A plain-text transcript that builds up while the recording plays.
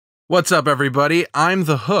What's up, everybody? I'm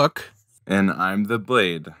the Hook. And I'm the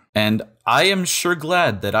Blade. And I am sure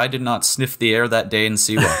glad that I did not sniff the air that day in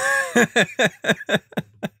Siwa.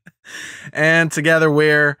 And together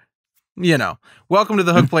we're, welcome to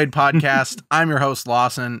the Hookblade podcast. I'm your host,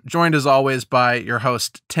 Lawson, joined as always by your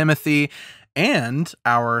host, Timothy, and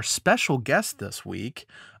our special guest this week,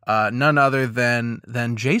 none other than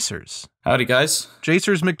Jcers. Howdy, guys.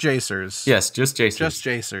 Jcers McJcers. Yes, just Jcers. Just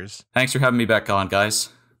Jcers. Thanks for having me back on, guys.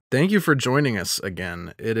 Thank you for joining us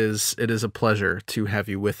again. It is a pleasure to have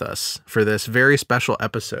you with us for this very special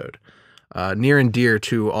episode. Near and dear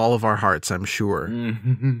to all of our hearts, I'm sure.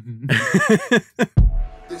 The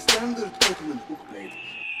standard Pokemon Hookblade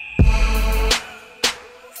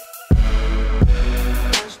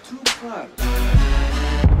has two parts.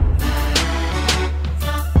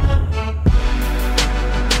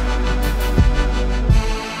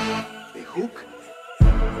 The hook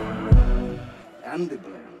and the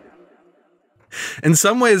blade. In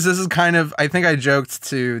some ways, this is kind of, I think I joked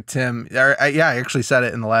to Tim, I actually said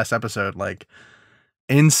it in the last episode, like,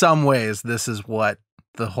 in some ways, this is what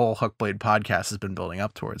the whole Hookblade podcast has been building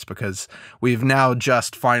up towards, because we've now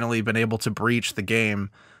just finally been able to breach the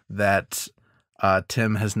game that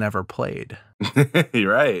Tim has never played.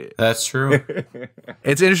 You're right. That's true.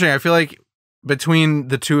 It's interesting. I feel like between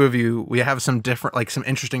the two of you, we have some different, like some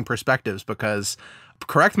interesting perspectives, because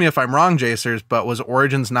correct me if I'm wrong, Jcers, but was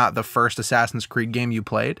Origins not the first Assassin's Creed game you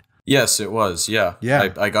played? Yes, it was. Yeah.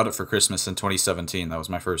 Yeah. I got it for Christmas in 2017. That was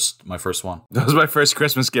my first one. That was my first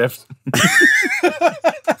Christmas gift.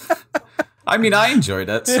 I mean, I enjoyed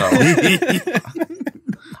it, so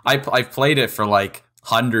I played it for like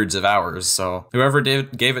hundreds of hours. So whoever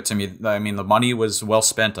gave it to me, I mean, the money was well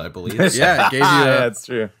spent, I believe. So. Yeah, it gave you that's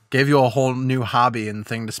true. Gave you a whole new hobby and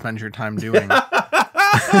thing to spend your time doing. A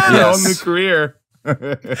whole new career.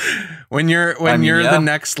 when you're the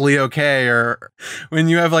next Leo K, or when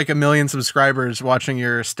you have like 1 million subscribers watching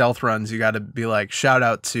your stealth runs, you got to be like, shout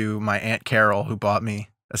out to my Aunt Carol who bought me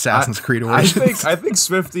Assassin's Creed Origins. I think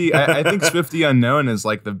Swifty. I think Swifty Unknown is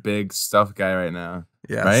like the big stuff guy right now.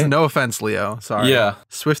 Yeah. Right? No offense, Leo. Sorry. Yeah.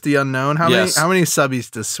 Swifty Unknown. How many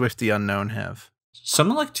subbies does Swifty Unknown have?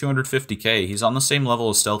 Something like 250K. He's on the same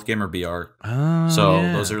level as Stealth Gamer BR. Oh, so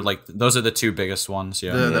yeah. those are the two biggest ones.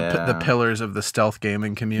 Yeah. The pillars of the stealth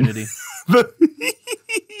gaming community.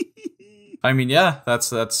 I mean, yeah,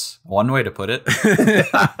 that's one way to put it.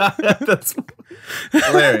 That's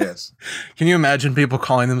hilarious. Can you imagine people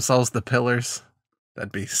calling themselves the pillars?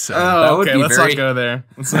 That'd be so. Oh, would okay. be Let's very... not go there.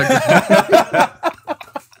 Let's not go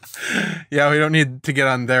Yeah, we don't need to get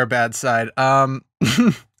on their bad side.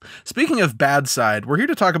 Speaking of bad side, we're here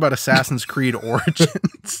to talk about Assassin's Creed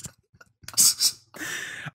Origins.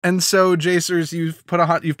 And so, Jcers, you've put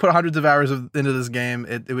hundreds of hours into this game.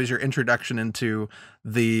 It was your introduction into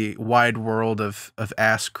the wide world of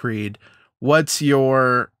Ass Creed. What's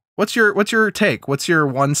your take? What's your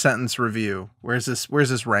one sentence review? Where's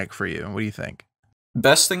this rank for you? What do you think?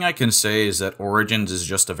 Best thing I can say is that Origins is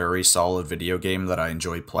just a very solid video game that I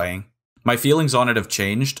enjoy playing. My feelings on it have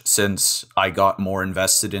changed since I got more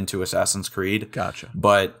invested into Assassin's Creed. Gotcha.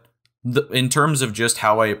 But in terms of just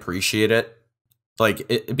how I appreciate it, like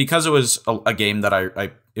because it was a game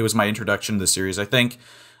that it was my introduction to the series. I think,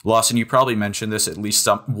 Lawson, you probably mentioned this at least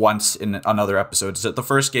once in another episode, is that the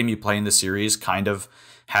first game you play in the series kind of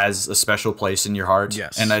has a special place in your heart.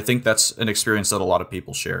 Yes. And I think that's an experience that a lot of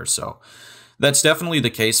people share. So that's definitely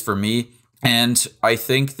the case for me. And I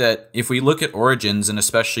think that if we look at Origins, and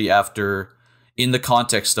especially after, in the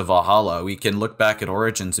context of Valhalla, we can look back at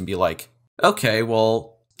Origins and be like, okay,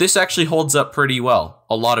 well, this actually holds up pretty well.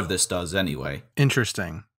 A lot of this does anyway.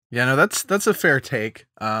 Interesting. Yeah, no, that's a fair take.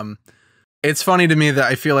 It's funny to me that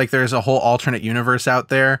I feel like there's a whole alternate universe out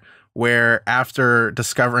there where after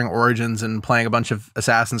discovering Origins and playing a bunch of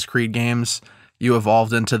Assassin's Creed games, you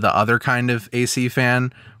evolved into the other kind of AC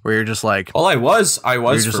fan where you're just like, well, I was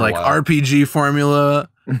you're just for like, a while. RPG formula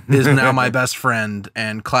is now my best friend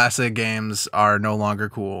and classic games are no longer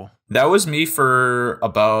cool. That was me for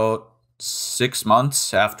about 6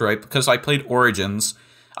 months after because I played Origins.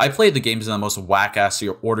 I played the games in the most whack-ass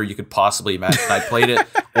order you could possibly imagine. I played it.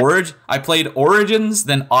 I played Origins,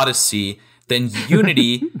 then Odyssey, then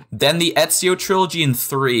Unity, then the Ezio trilogy in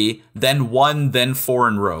 3, then 1, then 4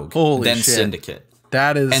 and Rogue, Holy then shit. Syndicate.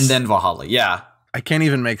 That is, and then Valhalla. Yeah. I can't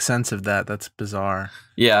even make sense of that. That's bizarre.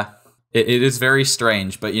 Yeah. It is very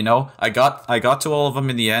strange, but I got to all of them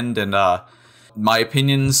in the end, and my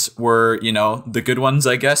opinions were, the good ones,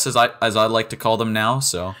 I guess, as I like to call them now.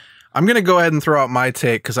 So I'm gonna go ahead and throw out my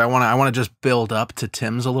take because I want to just build up to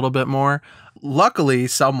Tim's a little bit more. Luckily,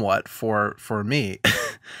 somewhat for me,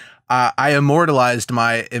 I immortalized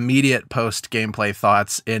my immediate post gameplay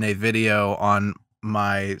thoughts in a video on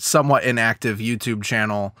my somewhat inactive YouTube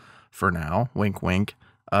channel for now, wink wink,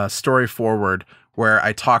 Story Forward, where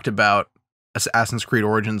I talked about Assassin's Creed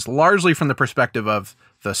Origins largely from the perspective of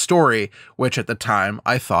the story, which at the time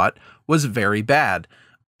I thought was very bad.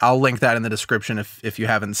 I'll link that in the description if you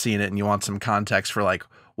haven't seen it and you want some context for like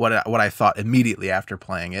what I thought immediately after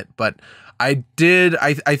playing it. But I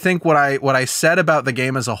think what I said about the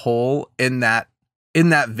game as a whole in that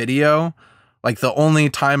video, like the only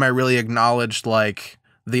time I really acknowledged like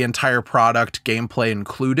the entire product, gameplay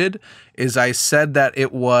included, is I said that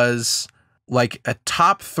it was like a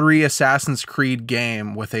top 3 Assassin's Creed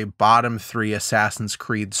game with a bottom 3 Assassin's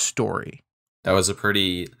Creed story. That was a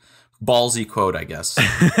pretty ballsy quote, I guess.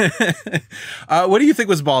 What do you think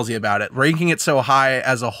was ballsy about it? Ranking it so high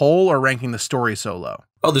as a whole or ranking the story so low?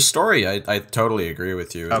 Oh, the story, I totally agree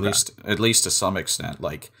with you, at least to some extent.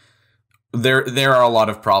 Like, there are a lot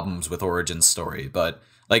of problems with Origin's story, but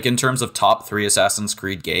like in terms of top 3 Assassin's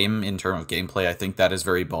Creed game, in terms of gameplay, I think that is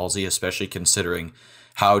very ballsy, especially considering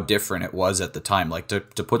how different it was at the time. Like to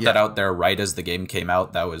put that out there right as the game came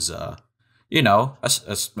out, that was,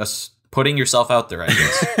 putting yourself out there, I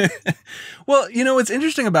guess. Well, what's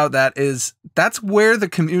interesting about that is that's where the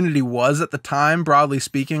community was at the time, broadly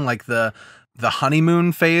speaking, like the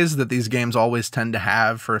honeymoon phase that these games always tend to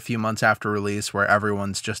have for a few months after release, where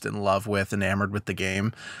everyone's just in love with, enamored with the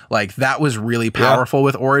game. Like that was really powerful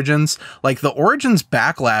with Origins. Like the Origins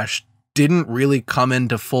backlash didn't really come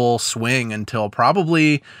into full swing until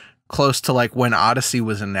probably close to like when Odyssey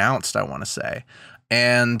was announced, I want to say.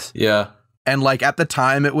 And like at the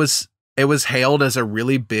time it was hailed as a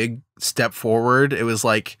really big step forward. It was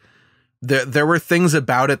like there were things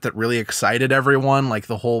about it that really excited everyone, like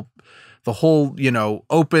the whole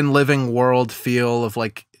open living world feel of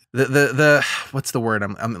like the what's the word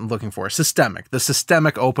I'm looking for? The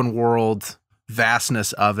systemic open world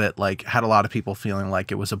vastness of it, like had a lot of people feeling like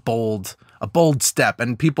it was a bold step,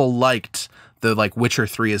 and people liked the like Witcher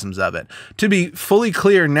 3isms of it. To be fully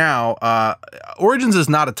clear now, Origins is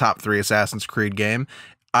not a top 3 Assassin's Creed game.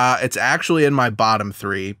 It's actually in my bottom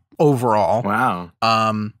 3 overall. Wow.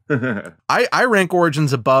 I rank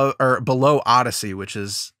Origins above or below Odyssey, which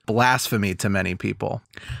is blasphemy to many people.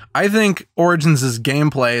 I think Origins'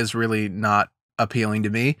 gameplay is really not appealing to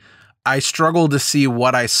me. I struggle to see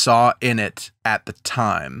what I saw in it at the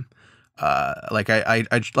time. Like I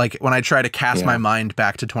like when I try to cast my mind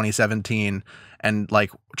back to 2017 and like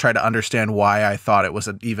try to understand why I thought it was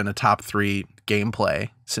even a top 3 gameplay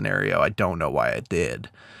scenario. I don't know why I did.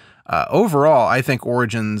 Overall, I think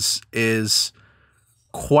Origins is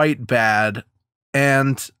quite bad,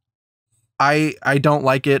 and I don't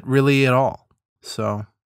like it really at all. So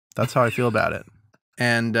that's how I feel about it.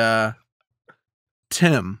 And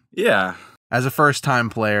Tim, as a first-time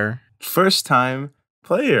player,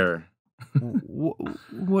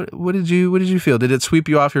 what did you feel? Did it sweep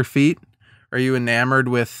you off your feet? Are you enamored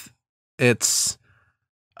with its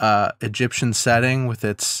Egyptian setting, with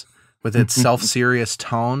its self-serious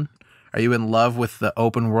tone? Are you in love with the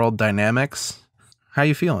open world dynamics? How are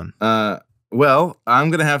you feeling? Well, I'm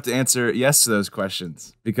going to have to answer yes to those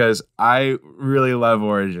questions because I really love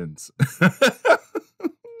Origins.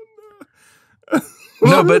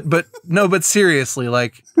 No, but seriously,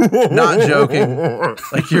 like, not joking,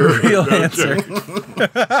 like your real answer.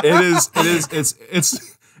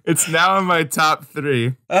 It's now in my top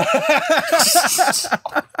 3.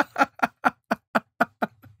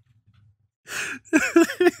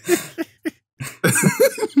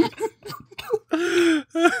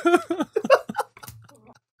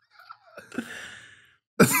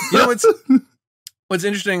 What's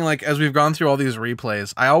interesting, like as we've gone through all these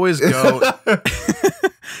replays, I always go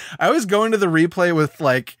into the replay with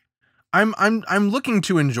like I'm looking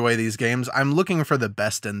to enjoy these games. I'm looking for the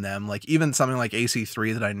best in them. Like even something like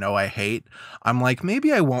AC3 that I know I hate, I'm like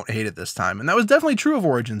maybe I won't hate it this time. And that was definitely true of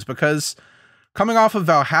Origins, because coming off of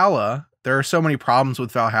Valhalla, there are so many problems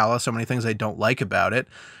with Valhalla, so many things I don't like about it.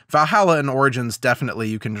 Valhalla and Origins, definitely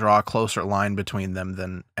you can draw a closer line between them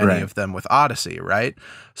than any of them with Odyssey, right?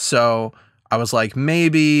 So I was like,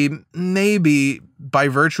 maybe by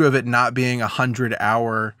virtue of it not being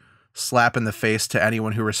 100-hour slap in the face to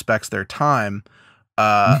anyone who respects their time,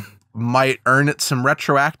 might earn it some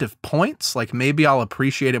retroactive points. Like maybe I'll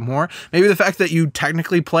appreciate it more. Maybe the fact that you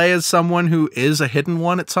technically play as someone who is a hidden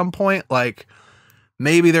one at some point, like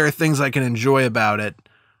maybe there are things I can enjoy about it.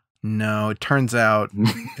 No, it turns out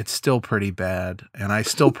it's still pretty bad. And I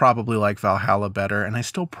still probably like Valhalla better. And I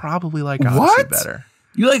still probably like Odyssey better.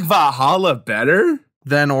 You like Valhalla better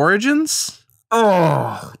than Origins?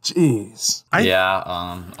 Oh, jeez.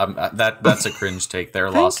 That's a cringe take there,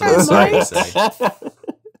 Lawson. I Sorry to might. say.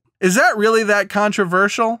 Is that really that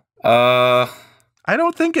controversial? I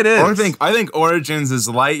don't think it is. I think Origins is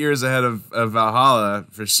light years ahead of Valhalla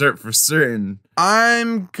for certain.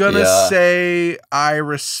 I'm gonna Yeah. say I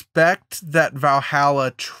respect that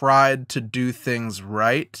Valhalla tried to do things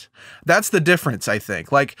right. That's the difference, I think.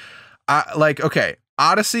 Okay,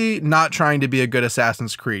 Odyssey not trying to be a good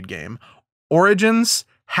Assassin's Creed game. Origins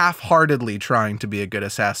half-heartedly trying to be a good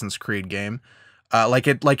Assassin's Creed game. Like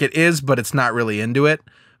it is, but it's not really into it.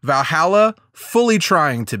 Valhalla fully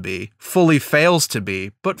trying to be, fully fails to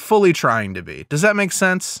be, but fully trying to be. Does that make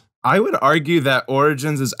sense? I would argue that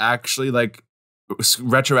Origins is actually like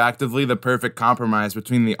retroactively the perfect compromise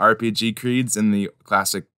between the RPG creeds and the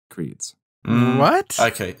classic creeds. What?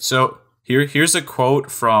 Okay, so here's a quote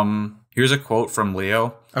from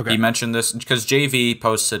Leo. Okay. He mentioned this because JV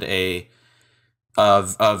posted a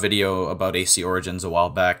video about AC Origins a while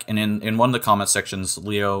back, and in one of the comment sections,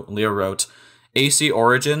 Leo wrote, AC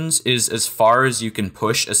Origins is as far as you can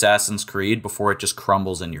push Assassin's Creed before it just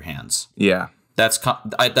crumbles in your hands. Yeah. That's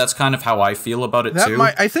kind of how I feel about it too.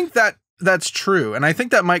 I think that's true, and I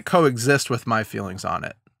think that might coexist with my feelings on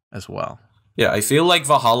it as well. Yeah, I feel like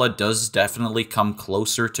Valhalla does definitely come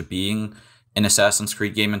closer to being an Assassin's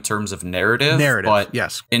Creed game in terms of narrative. But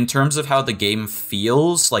yes. In terms of how the game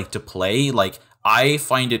feels like to play, like I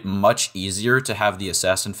find it much easier to have the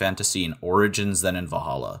assassin fantasy in Origins than in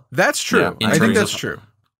Valhalla. That's true. Yeah, I think that's true.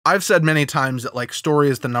 I've said many times that like story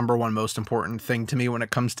is the number one most important thing to me when it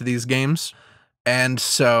comes to these games. And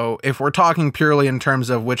so if we're talking purely in terms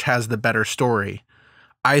of which has the better story,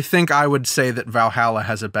 I think I would say that Valhalla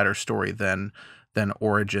has a better story than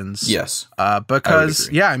Origins. Yes. Because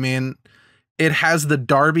I mean, it has the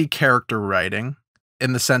Darby character writing,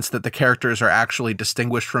 in the sense that the characters are actually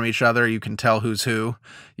distinguished from each other. You can tell who's who.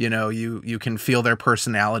 You know, you can feel their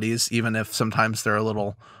personalities, even if sometimes they're a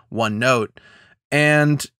little one note.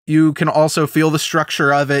 And you can also feel the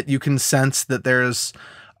structure of it. You can sense that there's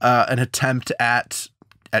an attempt at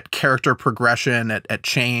character progression, at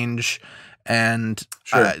change. And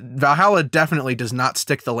Valhalla definitely does not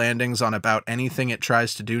stick the landings on about anything it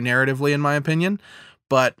tries to do narratively, in my opinion.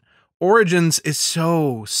 But Origins is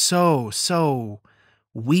so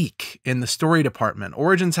weak in the story department.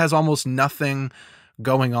 Origins has almost nothing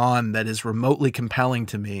going on that is remotely compelling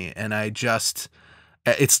to me, and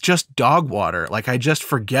it's just dog water. Like I just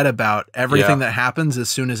forget about everything that happens as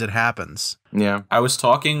soon as it happens. Yeah. I was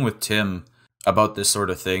talking with Tim about this sort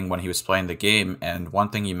of thing when he was playing the game, and one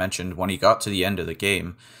thing he mentioned when he got to the end of the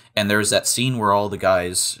game, and there's that scene where all the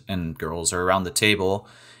guys and girls are around the table,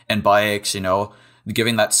 and Bayek's,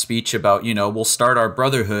 giving that speech about, we'll start our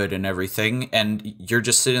brotherhood and everything. And you're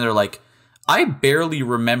just sitting there like, I barely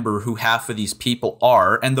remember who half of these people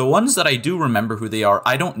are. And the ones that I do remember who they are,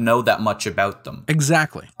 I don't know that much about them.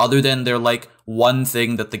 Exactly. Other than they're like one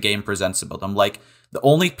thing that the game presents about them. Like the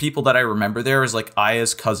only people that I remember there is like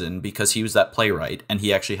Aya's cousin, because he was that playwright and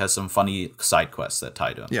he actually has some funny side quests that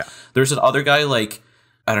tie to him. Yeah. There's an other guy like,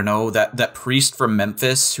 I don't know, that priest from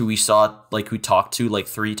Memphis who we talked to like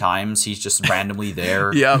 3 times. He's just randomly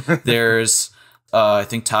there. Yeah. There's, I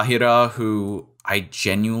think Tahira, who I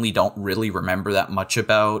genuinely don't really remember that much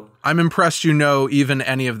about. I'm impressed you know even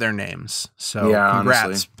any of their names. So congrats.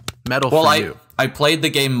 Honestly. Medal for you. I played the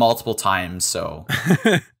game multiple times, so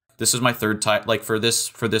this is my third time. Like for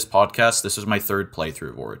this podcast, this is my third playthrough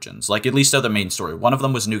of Origins. Like at least of the main story. One of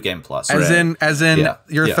them was New Game Plus. As in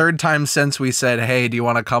your Yeah. third time since we said, hey, do you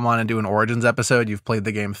want to come on and do an Origins episode? You've played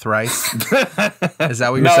the game thrice. Is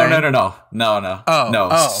that what you're saying? No.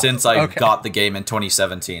 Oh, Since I okay. got the game in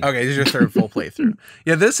 2017. Okay, this is your third full playthrough.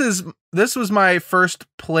 Yeah, this was my first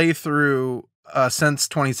playthrough since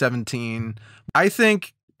 2017. I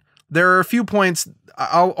think there are a few points.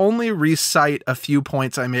 I'll only recite a few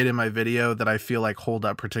points I made in my video that I feel like hold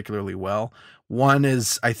up particularly well. One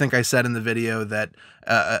is, I think I said in the video that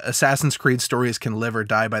Assassin's Creed stories can live or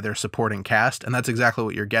die by their supporting cast, and that's exactly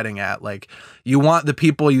what you're getting at. Like, you want the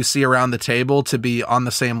people you see around the table to be on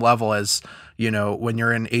the same level as, when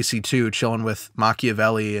you're in AC2 chilling with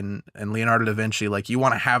Machiavelli and Leonardo da Vinci. Like, you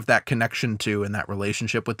want to have that connection to and that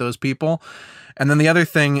relationship with those people. And then the other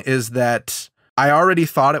thing is that I already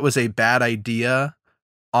thought it was a bad idea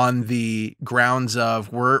on the grounds of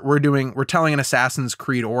we're telling an Assassin's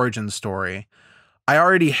Creed origin story. I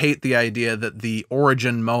already hate the idea that the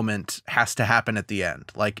origin moment has to happen at the end.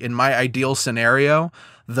 Like in my ideal scenario,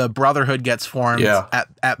 the Brotherhood gets formed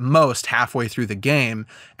at most halfway through the game,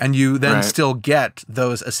 and you then still get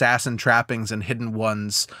those assassin trappings and Hidden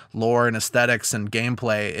Ones lore and aesthetics and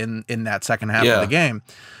gameplay in that second half of the game.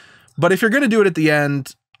 But if you're going to do it at the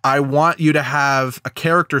end, I want you to have a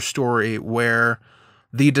character story where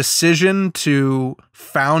the decision to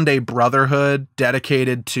found a brotherhood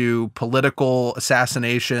dedicated to political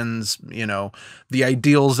assassinations, you know, the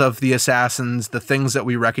ideals of the assassins, the things that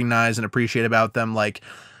we recognize and appreciate about them, like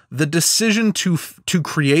the decision to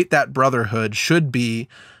create that brotherhood should be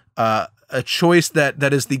a choice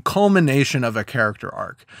that is the culmination of a character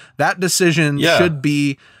arc. That decision should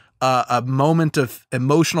be a moment of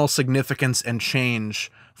emotional significance and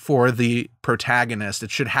change for the protagonist. It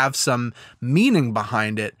should have some meaning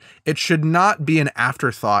behind it. It should not be an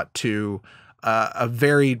afterthought to a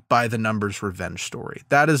very by the numbers revenge story.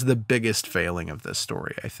 That is the biggest failing of this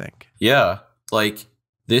story, I think. Yeah, like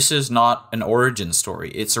this is not an origin story.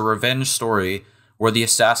 It's a revenge story where the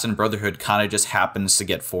Assassin Brotherhood kind of just happens to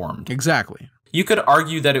get formed. Exactly. You could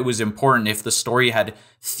argue that it was important if the story had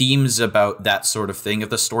themes about that sort of thing. If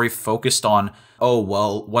the story focused on, oh,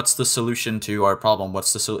 well, what's the solution to our problem?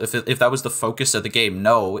 What's the if that was the focus of the game?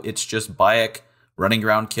 No, it's just Bayek running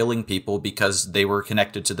around killing people because they were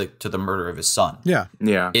connected to the murder of his son. Yeah.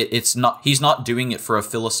 It's not. He's not doing it for a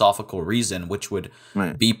philosophical reason, which would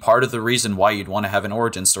be part of the reason why you'd want to have an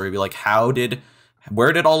origin story. Be like,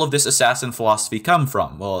 where did all of this assassin philosophy come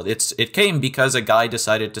from? Well, it came because a guy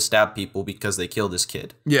decided to stab people because they killed his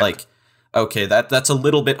kid. Yeah. Like, okay, that's a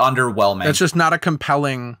little bit underwhelming. It's just not a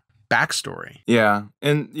compelling backstory. Yeah.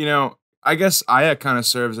 And, you know, I guess Aya kind of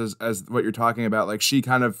serves as what you're talking about. Like, she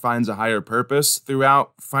kind of finds a higher purpose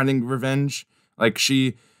throughout finding revenge. Like,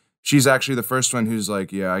 she's actually the first one who's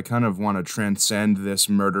like, yeah, I kind of want to transcend this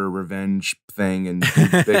murder revenge thing and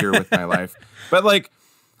be bigger with my life. But, like,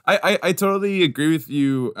 I totally agree with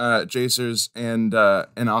you, Jcers, and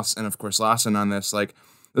of course Lawson on this. Like,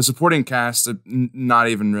 the supporting cast, not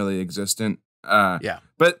even really existent.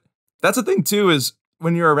 But that's the thing too, is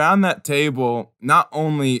when you're around that table, not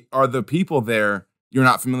only are the people there you're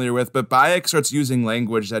not familiar with, but Bayek starts using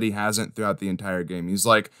language that he hasn't throughout the entire game. He's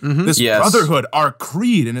like, this brotherhood, our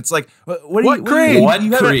creed. And it's like, what creed? What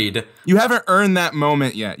creed? You haven't earned that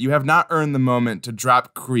moment yet. You have not earned the moment to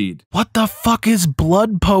drop creed. What the fuck is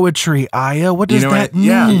blood poetry, Aya? What does that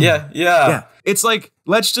mean? Yeah. It's like,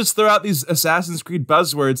 let's just throw out these Assassin's Creed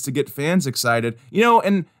buzzwords to get fans excited. You know,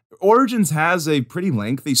 and Origins has a pretty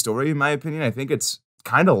lengthy story, in my opinion. I think it's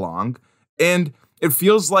kind of long. And it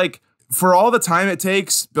feels like, for all the time it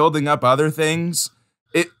takes building up other things,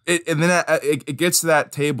 it gets to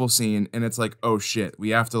that table scene and it's like, oh shit, we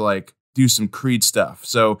have to like do some Creed stuff.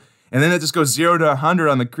 So, and then it just goes 0 to 100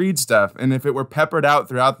 on the Creed stuff. And if it were peppered out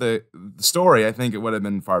throughout the story, I think it would have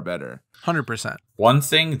been far better. 100%. One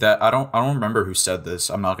thing that I don't remember who said this.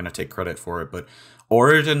 I'm not going to take credit for it, but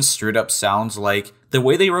Origins straight up sounds like the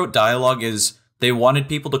way they wrote dialogue is they wanted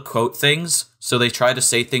people to quote things, so they try to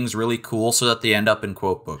say things really cool so that they end up in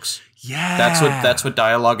quote books. Yeah. That's what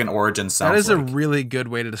dialogue in Origins sounds like. That is a really good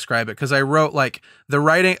way to describe it, because I wrote, like, the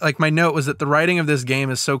writing, like, my note was that the writing of this game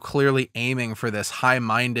is so clearly aiming for this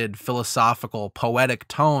high-minded, philosophical, poetic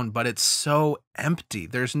tone, but it's so empty.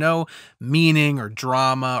 There's no meaning or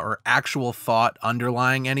drama or actual thought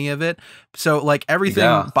underlying any of it. So, like, everything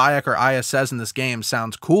Bayek or Aya says in this game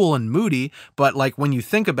sounds cool and moody, but, like, when you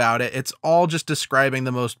think about it, it's all just describing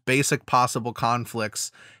the most basic possible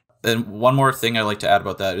conflicts. And one more thing I'd like to add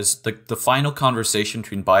about that is the final conversation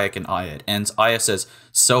between Bayek and Aya. And Aya says,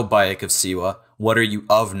 "So Bayek of Siwa, what are you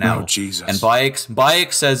of now?" Oh, Jesus. And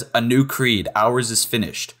Bayek says, "A new creed. Ours is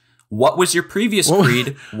finished." What was your previous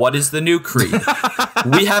creed? What is the new creed?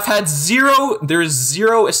 We have had there is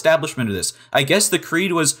zero establishment of this. I guess his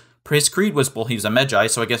creed was, well, he's a Medjay,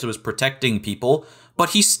 so I guess it was protecting people.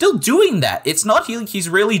 But he's still doing that. It's not he's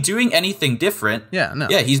really doing anything different. Yeah, no.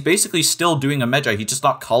 Yeah, he's basically still doing a Medjay. He's just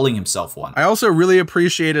not calling himself one. I also really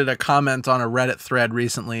appreciated a comment on a Reddit thread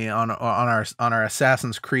recently on our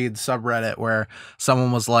Assassin's Creed subreddit where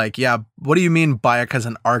someone was like, "Yeah, what do you mean Bayek has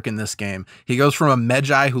an arc in this game? He goes from a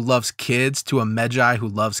Medjay who loves kids to a Medjay who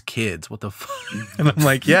loves kids. What the fuck?" And I'm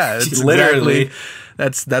like, yeah, it's literally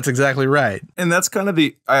that's exactly right. And that's kind of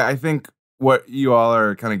I think what you all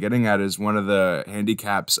are kind of getting at is one of the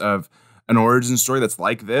handicaps of an origin story that's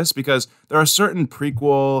like this, because there are certain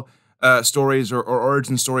prequel stories or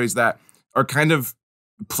origin stories that are kind of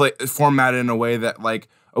formatted in a way that, like,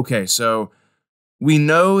 okay, so we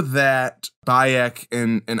know that Bayek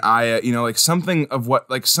and Aya, you know, like something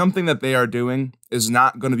that they are doing is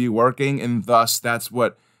not going to be working, and thus that's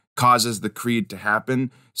what causes the creed to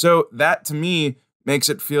happen. So that, to me, makes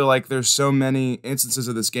it feel like there's so many instances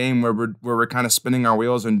of this game where we're kind of spinning our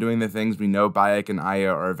wheels and doing the things we know Bayek and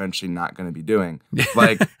Aya are eventually not going to be doing.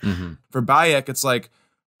 Like, for Bayek, it's like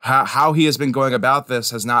how he has been going about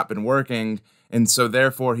this has not been working. And so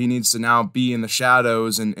therefore he needs to now be in the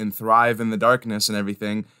shadows and thrive in the darkness and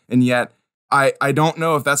everything. And yet I don't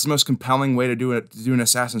know if that's the most compelling way to do it, to do an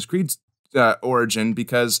Assassin's Creed origin,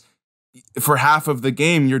 because for half of the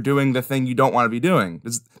game, you're doing the thing you don't want to be doing.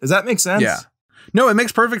 Does that make sense? Yeah. No, it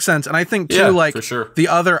makes perfect sense. And I think too, like for sure. the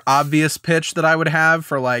other obvious pitch that I would have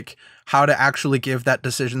for like how to actually give that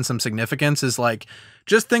decision some significance is like,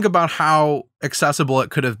 just think about how accessible it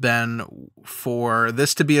could have been for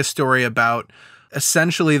this to be a story about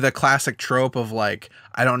essentially the classic trope of like,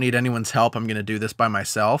 I don't need anyone's help. I'm going to do this by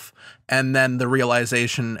myself. And then the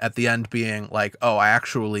realization at the end being like, oh, I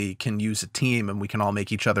actually can use a team and we can all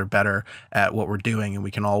make each other better at what we're doing and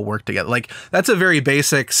we can all work together. Like that's a very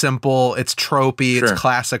basic, simple, it's tropey, Sure. it's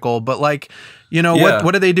classical, but like, you know, Yeah.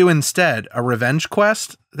 what do they do instead? A revenge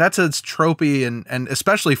quest? That's it's tropey and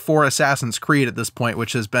especially for Assassin's Creed at this point,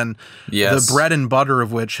 which has been Yes. the bread and butter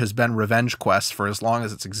of which has been revenge quests for as long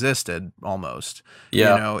as it's existed almost.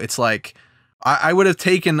 Yeah. You know, it's like I would have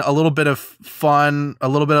taken a little bit of fun, a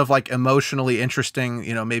little bit of like emotionally interesting,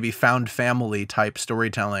 you know, maybe found family type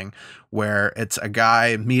storytelling where it's a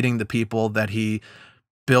guy meeting the people that he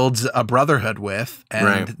builds a brotherhood with and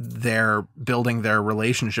Right. they're building their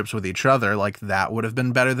relationships with each other. Like that would have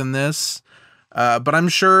been better than this. But I'm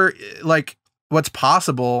sure like what's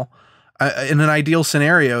possible in an ideal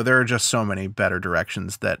scenario, there are just so many better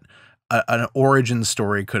directions that an origin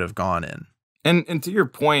story could have gone in. And to your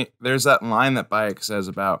point, there's that line that Bayek says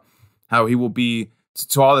about how he will be,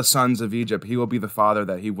 to all the sons of Egypt, he will be the father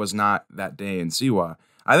that he was not that day in Siwa.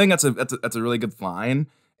 I think that's a really good line.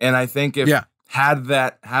 And I think if had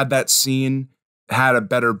that scene had a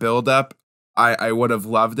better buildup, I would have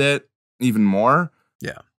loved it even more.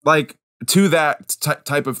 Yeah. Like to that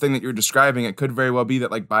type of thing that you're describing, it could very well be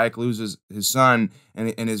that like Bayek loses his son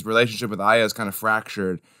and his relationship with Aya is kind of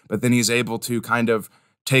fractured, but then he's able to kind of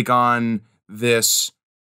take on this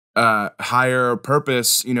higher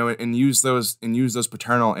purpose, you know, and use those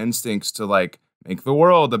paternal instincts to like make the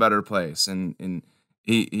world a better place. And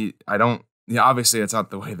he I don't, yeah, obviously it's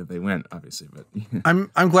not the way that they went, obviously, but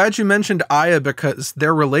I'm glad you mentioned Aya because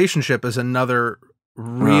their relationship is another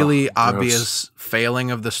really obvious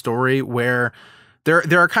failing of the story where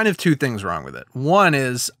there are kind of two things wrong with it. One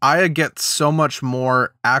is Aya gets so much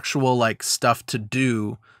more actual like stuff to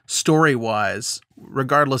do story-wise,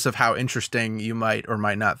 regardless of how interesting you might or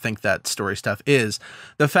might not think that story stuff is.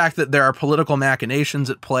 The fact that there are political machinations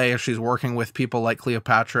at play as she's working with people like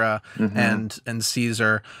Cleopatra and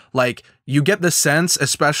Caesar, like you get the sense,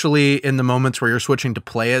 especially in the moments where you're switching to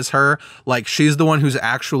play as her, like she's the one who's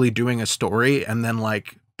actually doing a story and then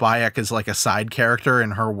like Bayek is like a side character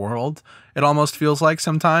in her world. It almost feels like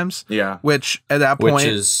sometimes. yeah. Which at that point,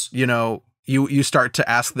 is you know, you start to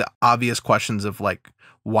ask the obvious questions of like,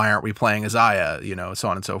 why aren't we playing as Aya, you know, so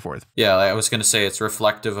on and so forth. Yeah, I was going to say it's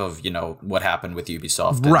reflective of, you know, what happened with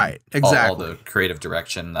Ubisoft. And Right, exactly. All the creative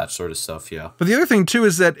direction, that sort of stuff, yeah. But the other thing too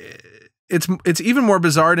is that it's even more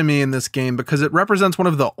bizarre to me in this game because it represents one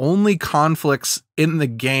of the only conflicts in the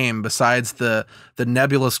game besides the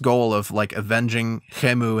nebulous goal of like avenging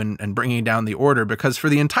Khemu and bringing down the order, because for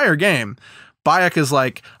the entire game, Bayek is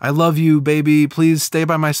like, I love you, baby. Please stay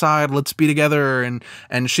by my side. Let's be together. And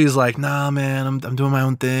she's like, nah, man, I'm doing my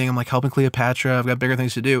own thing. I'm like helping Cleopatra. I've got bigger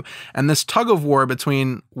things to do. And this tug of war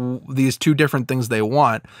between these two different things they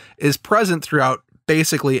want is present throughout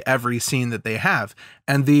basically every scene that they have.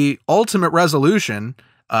 And the ultimate resolution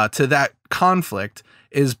to that conflict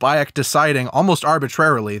is Bayek deciding almost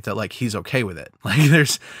arbitrarily that like he's okay with it. Like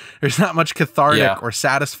there's not much cathartic or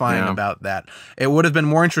satisfying about that. It would have been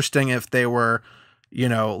more interesting if they were, you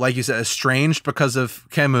know, like you said, estranged because of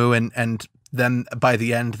Khemu and then by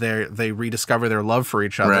the end they rediscover their love for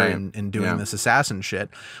each other in doing this assassin shit.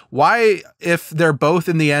 Why, if they're both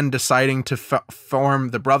in the end deciding to form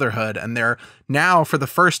the Brotherhood and they're now for the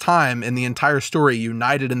first time in the entire story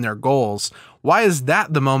united in their goals, why is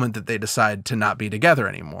that the moment that they decide to not be together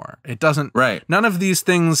anymore? It doesn't, none of these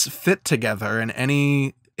things fit together in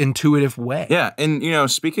any intuitive way. Yeah. And, you know,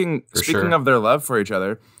 speaking of their love for each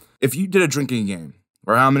other, if you did a drinking game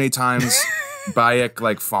where how many times Bayek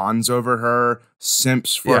like fawns over her,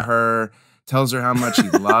 simps for her, tells her how much he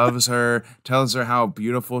loves her, tells her how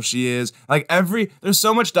beautiful she is. Like there's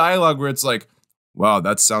so much dialogue where it's like, wow,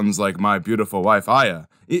 that sounds like my beautiful wife, Aya.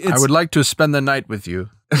 I would like to spend the night with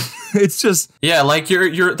you. It's just, yeah, like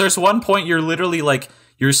you're there's one point you're literally like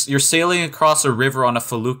you're sailing across a river on a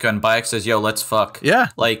felucca and Bayek says, yo, let's fuck. Yeah.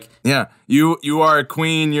 Like, yeah, you are a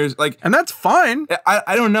queen. You're like, and that's fine.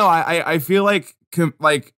 I don't know. I feel like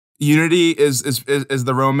Unity is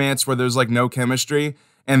the romance where there's like no chemistry,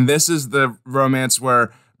 and this is the romance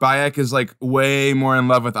where Bayek is like way more in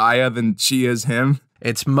love with Aya than she is him.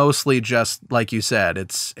 It's mostly just like you said.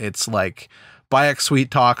 It's like Bayek sweet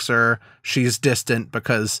talks her. She's distant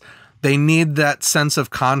because they need that sense of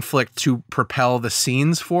conflict to propel the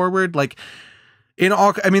scenes forward. Like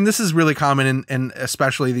this is really common in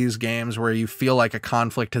especially these games where you feel like a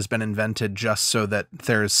conflict has been invented just so that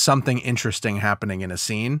there's something interesting happening in a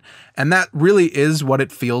scene. And that really is what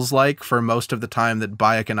it feels like for most of the time that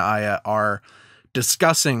Bayek and Aya are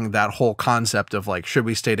discussing that whole concept of like, should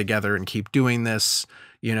we stay together and keep doing this?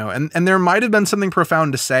 And there might have been something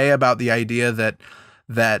profound to say about the idea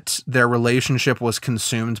that their relationship was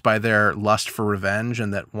consumed by their lust for revenge,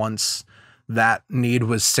 and that once that need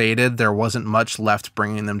was sated, there wasn't much left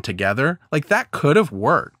bringing them together. Like, that could have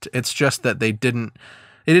worked. It's just that they didn't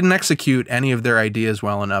execute any of their ideas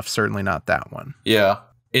well enough. Certainly not that one. Yeah.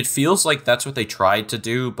 It feels like that's what they tried to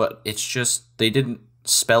do, but it's just, they didn't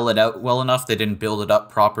spell it out well enough. They didn't build it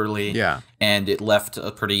up properly. Yeah. And it left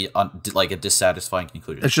a pretty, a dissatisfying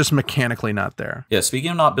conclusion. It's just mechanically not there. Yeah. Speaking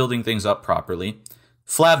of not building things up properly,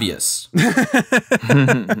 Flavius.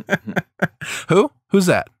 Who? Who's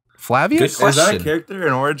that? Flavius? Good Is that a question. character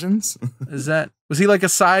in Origins? Was he like a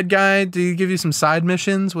side guy? Did he give you some side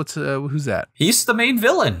missions? Who's that? He's the main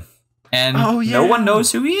villain. And yeah. no one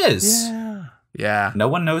knows who he is. Yeah. No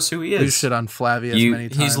one knows who he We is. shit on Flavius many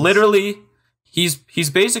times. He's literally... He's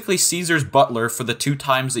basically Caesar's butler for the 2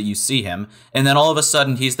 times that you see him, and then all of a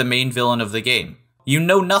sudden he's the main villain of the game. You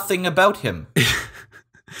know nothing about him.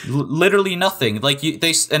 Literally nothing. Like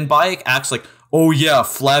and Bayek acts like, oh yeah,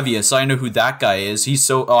 Flavius, I know who that guy is.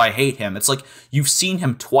 I hate him. It's like, you've seen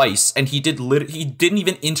him twice, and he didn't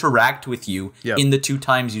even interact with you in the 2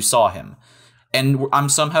 times you saw him. And I'm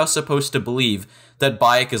somehow supposed to believe that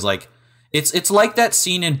Bayek is like, it's like that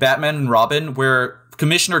scene in Batman and Robin where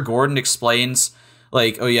Commissioner Gordon explains,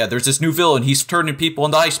 like, oh yeah, there's this new villain. He's turning people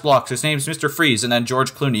into ice blocks. His name's Mr. Freeze. And then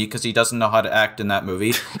George Clooney, because he doesn't know how to act in that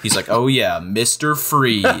movie, he's like, oh yeah, Mr.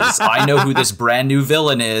 Freeze. I know who this brand new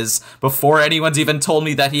villain is before anyone's even told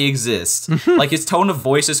me that he exists. Like, his tone of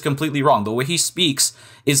voice is completely wrong. The way he speaks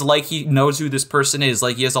is like he knows who this person is.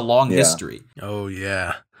 Like, he has a long history. Oh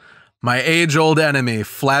yeah. My age-old enemy,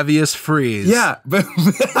 Flavius Freeze. Yeah, but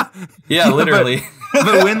Yeah, literally.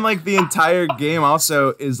 but when like the entire game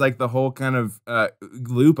also is like the whole kind of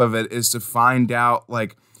loop of it is to find out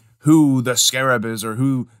like who the scarab is or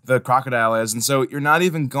who the crocodile is, and so you're not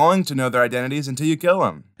even going to know their identities until you kill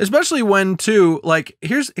them. Especially when, too, like,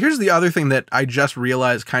 here's the other thing that I just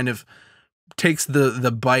realized kind of takes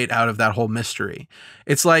the bite out of that whole mystery.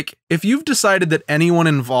 It's like, if you've decided that anyone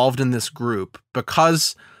involved in this group,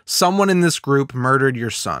 because someone in this group murdered your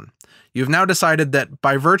son, you've now decided that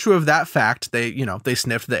by virtue of that fact, they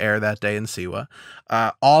sniffed the air that day in Siwa,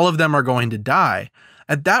 all of them are going to die.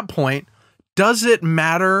 At that point, does it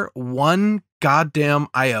matter one goddamn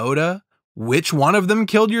iota which one of them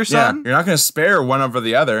killed your son? Yeah, you're not going to spare one over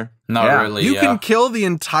the other. Not really, You can kill the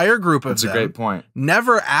entire group of That's them. a great point.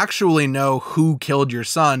 Never actually know who killed your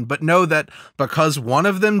son, but know that because one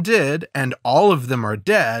of them did and all of them are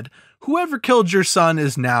dead, whoever killed your son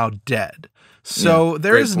is now dead. So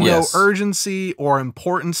there is no urgency or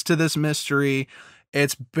importance to this mystery.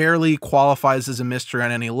 It barely qualifies as a mystery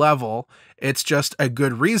on any level. It's just a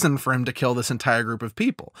good reason for him to kill this entire group of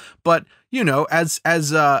people. But, you know, as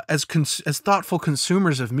thoughtful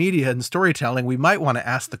consumers of media and storytelling, we might want to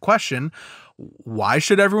ask the question, why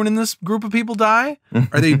should everyone in this group of people die?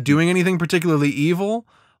 Are they doing anything particularly evil?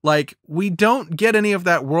 Like, we don't get any of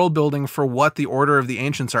that world building for what the Order of the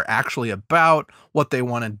Ancients are actually about, what they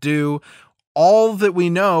want to do. All that we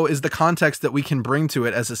know is the context that we can bring to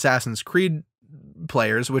it as Assassin's Creed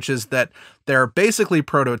players, which is that they're basically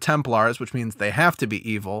proto-Templars, which means they have to be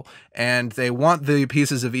evil, and they want the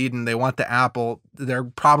pieces of Eden, they want the apple, they're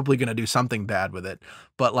probably going to do something bad with it.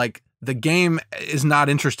 But, like, the game is not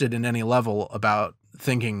interested in any level about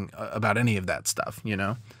thinking about any of that stuff, you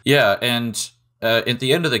know? Yeah, and at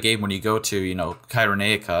the end of the game, when you go to, you know,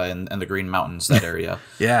 Kyrenaica and the Green Mountains, that area,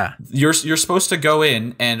 yeah, you're supposed to go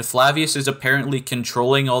in, and Flavius is apparently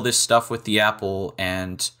controlling all this stuff with the apple,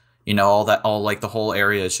 and, you know, all like the whole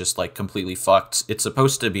area is just like completely fucked. It's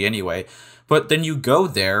supposed to be anyway, but then you go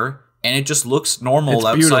there, and it just looks normal It's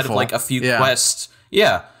outside beautiful. of like a few quests.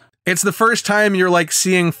 Yeah. It's the first time you're like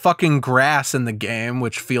seeing fucking grass in the game,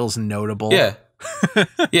 which feels notable. Yeah.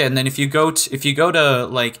 Yeah, and then if you go to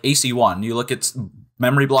like AC1, you look at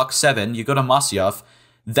memory block 7, you go to Masyaf,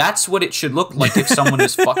 that's what it should look like if someone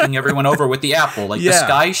is fucking everyone over with the apple. Like, the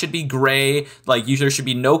sky should be gray. Like, there should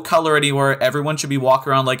be no color anywhere. Everyone should be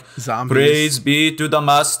walking around like, Zombies. praise be to the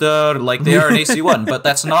master, like they are in AC1. But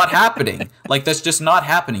that's not happening. Like, that's just not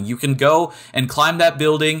happening. You can go and climb that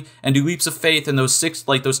building and do leaps of faith, and those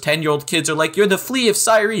 10-year-old kids are like, you're the flea of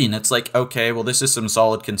Cyrene. It's like, okay, well, this is some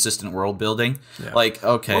solid, consistent world building. Yeah. Like,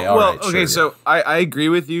 okay, all right. Okay, so I agree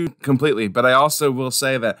with you completely, but I also will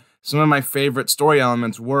say that some of my favorite story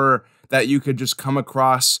elements were that you could just come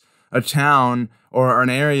across a town or an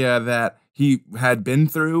area that he had been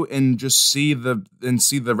through and just see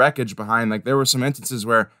the wreckage behind. Like, there were some instances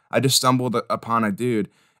where I just stumbled upon a dude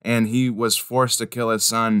and he was forced to kill his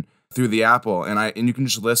son through the apple, and you can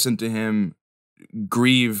just listen to him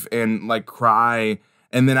grieve and like cry,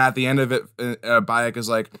 and then at the end of it, Bayek is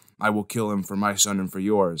like, "I will kill him for my son and for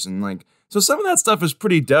yours," and like. So some of that stuff is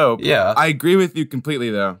pretty dope. Yeah. I agree with you completely,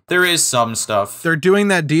 though. There is some stuff. They're doing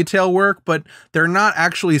that detail work, but they're not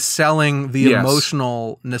actually selling the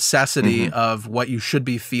emotional necessity of what you should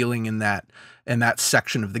be feeling in that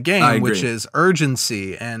section of the game, which is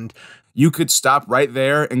urgency. And you could stop right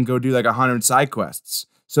there and go do like 100 side quests.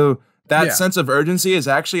 So that sense of urgency is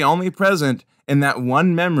actually only present in that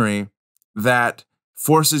one memory that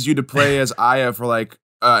forces you to play as Aya for like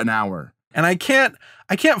an hour. And I can't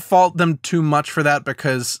fault them too much for that,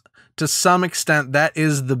 because to some extent that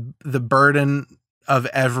is the burden of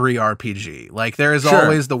every RPG. Like, there is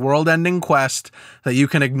always the world-ending quest that you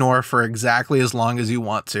can ignore for exactly as long as you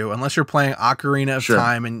want to, unless you're playing Ocarina of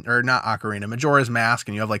Time, or not Ocarina, Majora's Mask,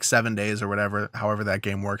 and you have like 7 days or whatever, however that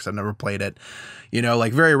game works. I've never played it,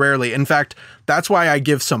 like very rarely. In fact, that's why I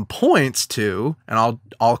give some points to, and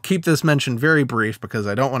I'll keep this mention very brief because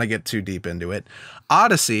I don't want to get too deep into it,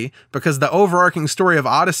 Odyssey, because the overarching story of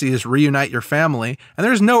Odyssey is reunite your family, and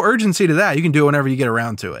there's no urgency to that. You can do it whenever you get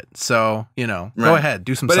around to it. So, go ahead,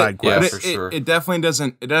 do some side quests. But it definitely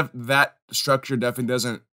doesn't, that structure definitely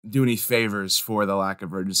doesn't do any favors for the lack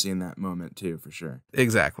of urgency in that moment too, for sure.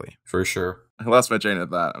 Exactly. For sure. I lost my train of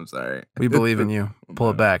thought. I'm sorry. We believe in you.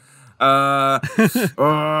 Pull it back.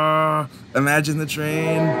 Imagine the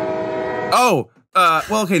train.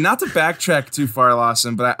 Well, okay, not to backtrack too far,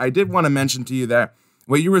 Lawson, but I did want to mention to you that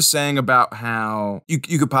what you were saying about how you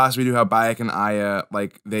could possibly do how Bayek and Aya,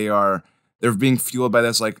 like, they're being fueled by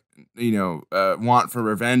this, like, want for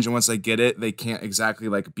revenge, and once they get it, they can't exactly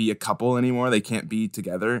like be a couple anymore. They can't be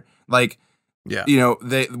together. Like,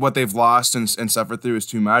 what they've lost and suffered through is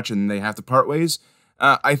too much, and they have to part ways.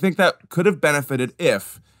 I think that could have benefited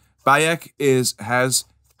if Bayek has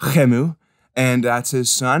Khemu, and that's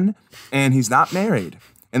his son, and he's not married.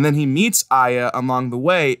 And then he meets Aya along the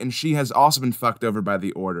way, and she has also been fucked over by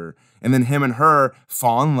the Order. And then him and her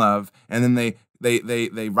fall in love, and then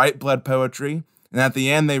they write blood poetry, and at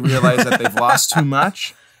the end they realize that they've lost too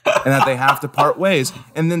much, and that they have to part ways.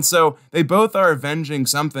 And then so they both are avenging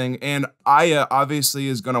something, and Aya obviously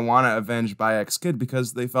is going to want to avenge Bayek's kid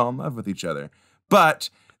because they fell in love with each other. But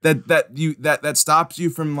that stops you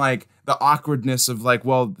from like the awkwardness of like,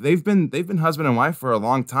 well, they've been husband and wife for a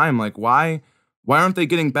long time. Like, why aren't they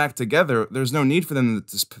getting back together? There's no need for them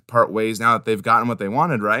to part ways now that they've gotten what they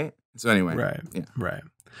wanted, right? So anyway, right.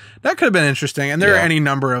 That could have been interesting, and there are any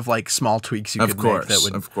number of like small tweaks you could make that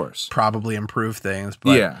would, of course, probably improve things.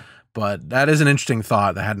 But, but that is an interesting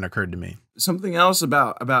thought that hadn't occurred to me. Something else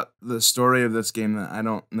about the story of this game that I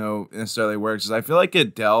don't know necessarily works is I feel like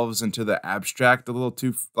it delves into the abstract a little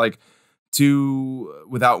too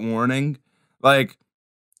without warning. Like,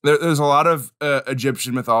 there's a lot of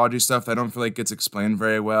Egyptian mythology stuff that I don't feel like gets explained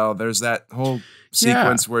very well. There's that whole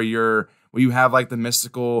sequence where you have like the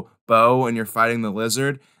mystical bow and you're fighting the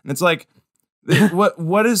lizard, and it's like,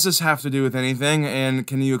 what does this have to do with anything? And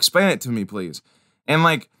can you explain it to me, please? And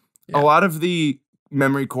like a lot of the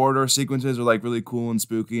memory corridor sequences are like really cool and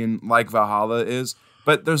spooky, and like Valhalla is,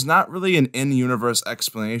 but there's not really an in-universe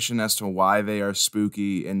explanation as to why they are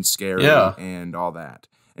spooky and scary and all that.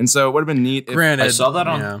 And so it would have been neat if I saw that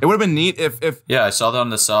on it would have been neat if I saw that on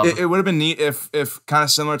the sub. It would have been neat if kind of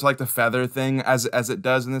similar to like the feather thing as it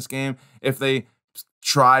does in this game, if they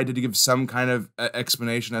tried to give some kind of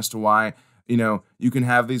explanation as to why, you can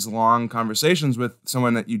have these long conversations with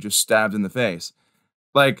someone that you just stabbed in the face.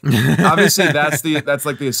 Like, obviously that's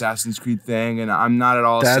like the Assassin's Creed thing, and I'm not at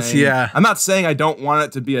all I'm not saying I don't want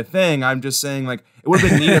it to be a thing. I'm just saying, like, it would have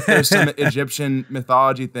been neat if there's some Egyptian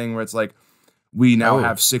mythology thing where it's like, we now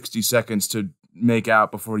have 60 seconds to make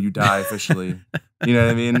out before you die officially. You know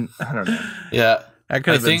what I mean? I don't know. Yeah. That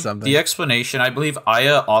could have been something. The explanation, I believe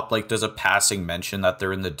Aya does a passing mention that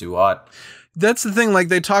they're in the Duat. That's the thing. Like,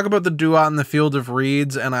 they talk about the duat in the field of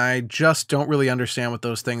reeds, and I just don't really understand what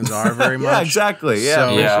those things are very much. Yeah, exactly. Yeah,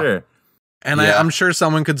 So- for Yeah. sure. And Yeah. I'm sure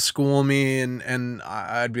someone could school me, and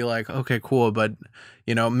I'd be like, okay, cool. But,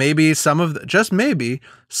 you know, maybe just maybe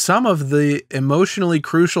some of the emotionally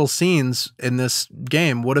crucial scenes in this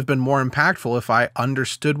game would have been more impactful if I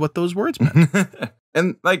understood what those words meant.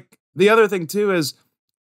 And like the other thing too is,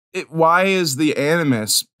 why is the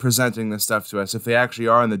Animus presenting this stuff to us if they actually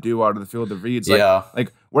are in the Duat or the Field of Reeds? Like, Yeah.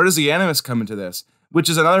 like where does the Animus come into this? Which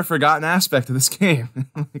is another forgotten aspect of this game,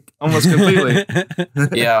 like, almost completely.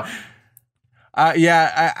 Yeah.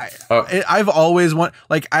 I've always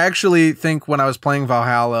I actually think when I was playing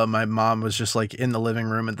Valhalla, my mom was just like in the living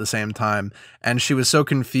room at the same time, and she was so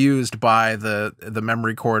confused by the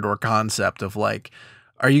memory corridor concept of like,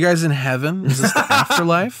 are you guys in heaven? Is this the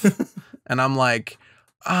afterlife? And I'm like,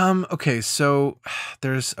 okay, so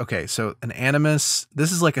so an Animus,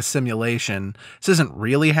 this is like a simulation. This isn't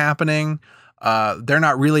really happening. They're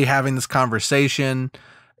not really having this conversation.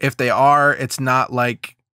 If they are, it's not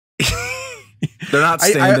like They're not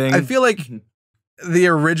standing. I feel like the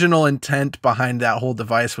original intent behind that whole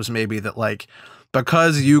device was maybe that, like,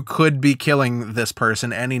 because you could be killing this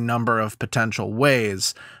person any number of potential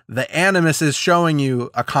ways, the Animus is showing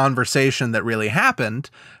you a conversation that really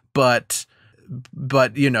happened, but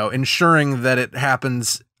you know, ensuring that it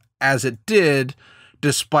happens as it did,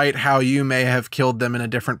 despite how you may have killed them in a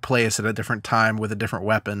different place at a different time with a different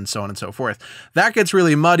weapon, so on and so forth. That gets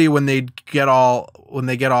really muddy when they get all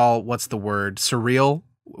what's the word, surreal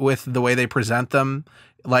with the way they present them,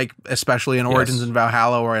 like especially in Origins and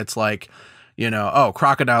Valhalla, where it's like, you know, oh,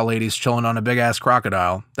 crocodile lady's chilling on a big ass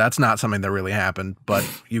crocodile. That's not something that really happened, but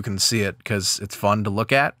you can see it because it's fun to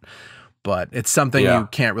look at. But it's something you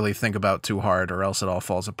can't really think about too hard, or else it all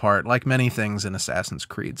falls apart, like many things in Assassin's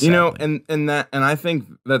Creed. Sadly. You know, and I think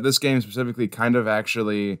that this game specifically kind of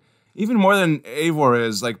actually, even more than Eivor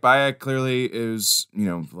is, like, Bayek clearly is, you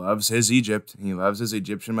know, loves his Egypt. He loves his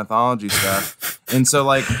Egyptian mythology stuff. And so,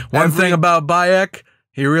 like, one thing about Bayek,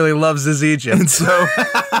 he really loves his Egypt. And so,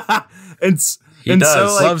 He does. So,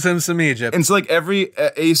 like, loves him some Egypt. and so, like, every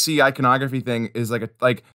AC iconography thing is like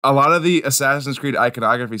a lot of the Assassin's Creed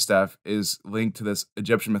iconography stuff is linked to this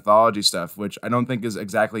Egyptian mythology stuff, which I don't think is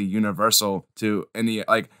exactly universal to any,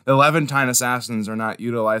 like, the Levantine assassins are not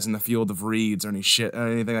utilizing the Field of Reeds or any shit or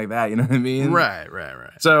anything like that. You know what I mean? Right.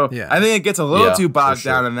 So Yeah. I think it gets a little too bogged for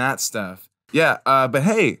sure. down in that stuff. Yeah. But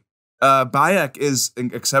hey, Bayek is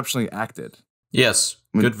exceptionally acted. Yes.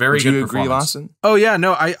 Would Very you good agree, performance. Lawson? Oh yeah,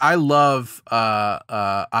 no, I love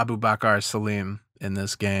Abu Bakr Salim in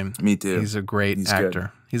this game. Me too. He's a great He's actor. good.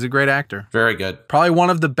 He's a great actor. Very good. Probably one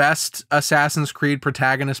of the best Assassin's Creed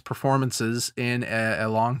protagonist performances in a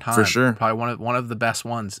long time. For sure. Probably one of the best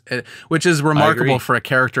ones, which is remarkable agree. for a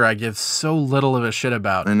character I give so little of a shit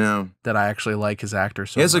about, I know. that I actually like his actor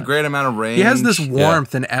so He has a much. great amount of range. He has this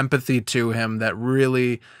warmth and empathy to him that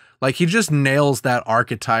really, like, he just nails that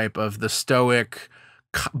archetype of the stoic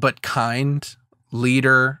but kind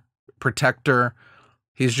leader, protector.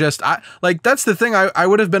 He's just, that's the thing. I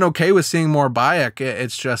would have been okay with seeing more Bayek.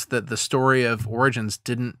 It's just that the story of Origins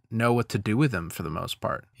didn't know what to do with him for the most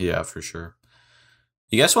part. Yeah, for sure.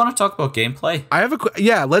 You guys want to talk about gameplay? I have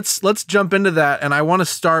let's jump into that, and I want to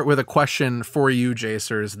start with a question for you,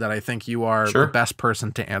 Jcers, that I think you are Sure. the best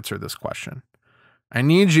person to answer this question. I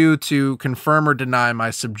need you to confirm or deny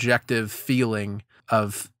my subjective feeling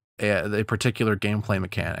of a particular gameplay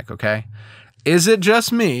mechanic, okay? Is it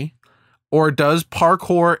just me, or does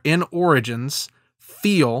parkour in Origins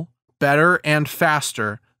feel better and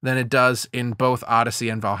faster than it does in both Odyssey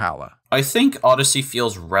and Valhalla? I think Odyssey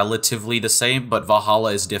feels relatively the same, but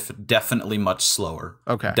Valhalla is definitely much slower.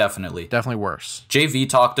 Okay. Definitely. Definitely worse. JV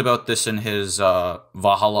talked about this in his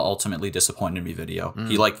Valhalla Ultimately Disappointed Me video.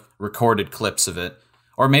 He recorded clips of it.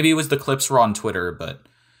 Or maybe it was the clips were on Twitter, but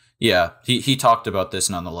yeah, he talked about this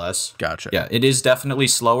nonetheless. Gotcha. Yeah, it is definitely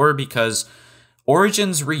slower because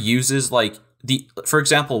Origins reuses for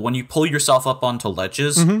example, when you pull yourself up onto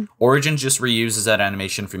ledges, Origins just reuses that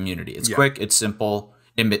animation from Unity. It's quick, it's simple,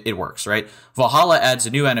 it works, right? Valhalla adds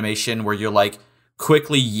a new animation where you're like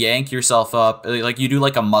quickly yank yourself up, like you do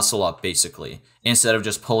like a muscle up basically, instead of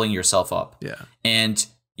just pulling yourself up. Yeah. And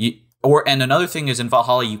another thing is in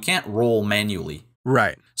Valhalla you can't roll manually.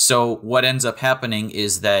 Right. So what ends up happening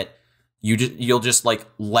is that you'll just like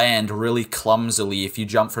land really clumsily if you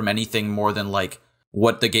jump from anything more than like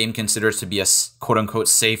what the game considers to be a quote unquote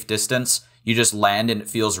safe distance. You just land and it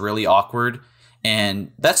feels really awkward.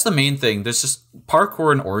 And that's the main thing. There's just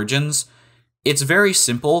parkour in Origins. It's very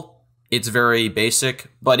simple. It's very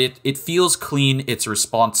basic, but it feels clean. It's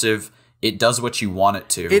responsive. it does what you want it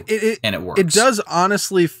to, and it works. It does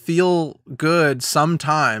honestly feel good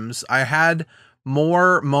sometimes. I had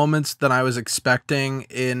more moments than I was expecting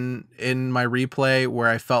in my replay where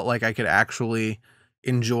I felt like I could actually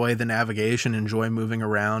enjoy the navigation, enjoy moving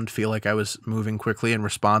around, feel like I was moving quickly and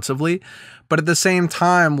responsively. But at the same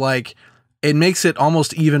time, like, it makes it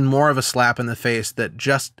almost even more of a slap in the face that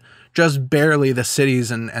just barely the cities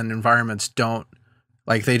and environments don't,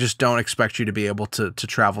 like, they just don't expect you to be able to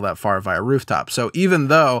travel that far via rooftop. So even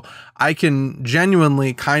though I can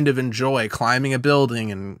genuinely kind of enjoy climbing a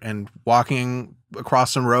building and walking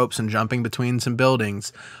across some ropes and jumping between some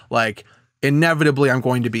buildings, like, inevitably I'm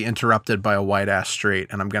going to be interrupted by a wide ass street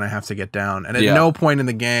and I'm going to have to get down. And at no point in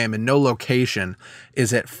the game and no location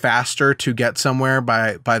is it faster to get somewhere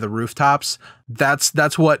by the rooftops.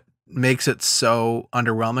 That's what makes it so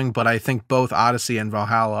underwhelming. But I think both Odyssey and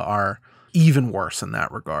Valhalla are even worse in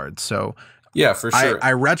that regard. So yeah, for sure.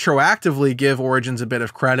 I retroactively give Origins a bit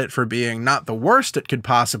of credit for being not the worst it could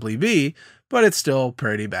possibly be, but it's still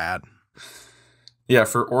pretty bad. Yeah,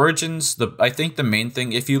 for Origins, I think the main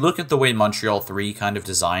thing, if you look at the way Montreal 3 kind of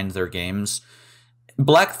designed their games,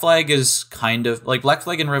 Black Flag is kind of, like, Black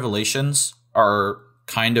Flag and Revelations are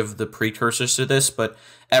kind of the precursors to this, but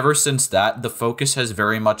ever since that, the focus has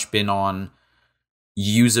very much been on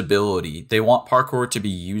usability. They want parkour to be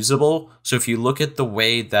usable. So if you look at the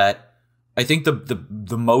way that, I think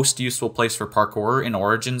the most useful place for parkour in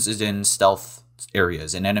Origins is in stealth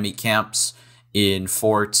areas, in enemy camps, in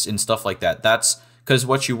forts, and stuff like that. That's because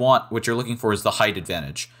what you're looking for is the height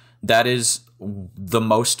advantage. That is the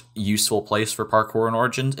most useful place for parkour in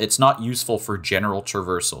Origins. It's not useful for general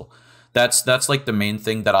traversal. That's like the main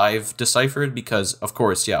thing that I've deciphered, because of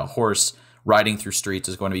course, yeah, a horse riding through streets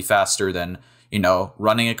is going to be faster than, you know,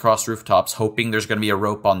 running across rooftops, hoping there's going to be a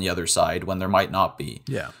rope on the other side when there might not be.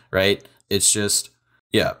 Yeah. Right? It's just,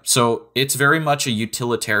 yeah. So it's very much a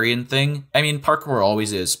utilitarian thing. I mean, parkour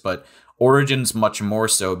always is, but Origins much more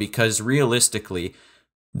so, because realistically,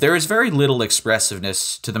 there is very little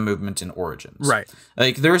expressiveness to the movement in Origins. Right.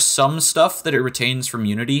 Like, there's some stuff that it retains from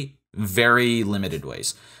Unity, very limited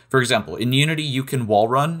ways. For example, in Unity, you can wall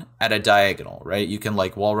run at a diagonal, right? You can,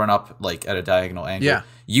 like, wall run up, like, at a diagonal angle. Yeah.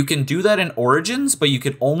 You can do that in Origins, but you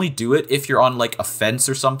can only do it if you're on, like, a fence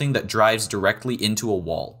or something that drives directly into a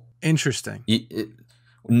wall. Interesting.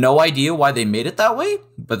 No idea why they made it that way,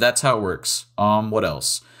 but that's how it works. What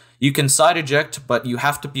else? You can side eject, but you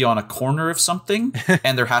have to be on a corner of something,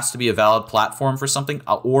 and there has to be a valid platform for something,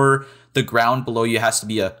 or the ground below you has to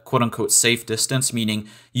be a quote-unquote safe distance, meaning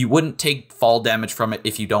you wouldn't take fall damage from it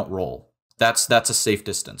if you don't roll. That's a safe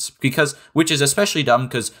distance, which is especially dumb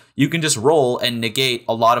because you can just roll and negate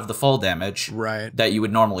a lot of the fall damage that you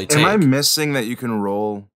would normally take. Am I missing that you can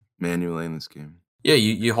roll manually in this game? Yeah,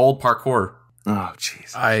 you hold parkour. Oh,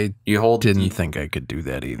 jeez. I didn't think I could do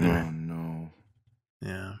that either. Oh, no.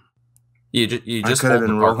 Yeah. You just hold the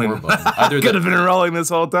parkour button. I could have been rolling this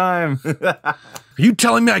whole time. Are you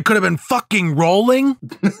telling me I could have been fucking rolling?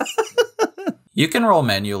 You can roll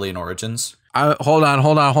manually in Origins. Hold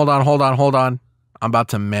on. I'm about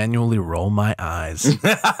to manually roll my eyes.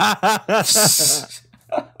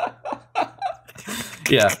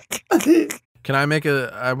 Yeah.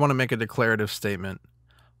 I want to make a declarative statement.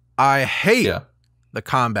 I hate the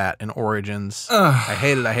combat in Origins. I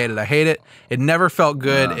hate it. It never felt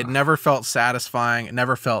good. It never felt satisfying. It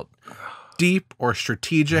never felt deep or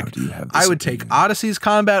strategic. I would take Odyssey's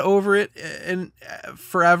combat over it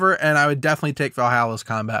forever, and I would definitely take Valhalla's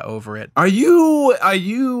combat over it. Are you what are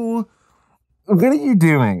you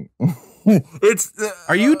doing?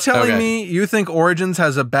 Are you telling me you think Origins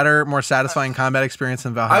has a better, more satisfying combat experience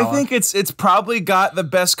than Valhalla? I think it's probably got the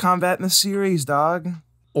best combat in the series, dog.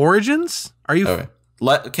 Origins? Are you Are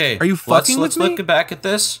you fucking with me? Let's look back at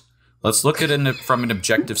this. Let's look at it from an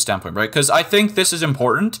objective standpoint, right? Because I think this is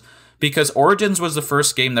important, because Origins was the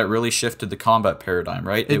first game that really shifted the combat paradigm,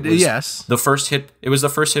 right? It was the first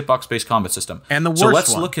hitbox-based combat system. And the worst one. So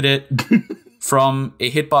let's one. look at it from a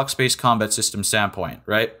hitbox-based combat system standpoint,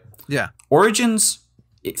 right? Yeah. Origins,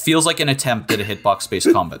 it feels like an attempt at a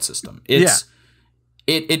hitbox-based combat system.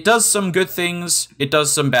 It does some good things. It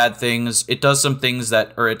does some bad things. It does some things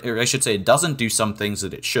that, or I should say, it doesn't do some things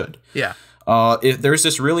that it should. Yeah. There's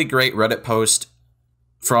this really great Reddit post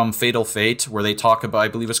from Fatal Fate where they talk about, I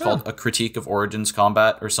believe it's called A Critique of Origins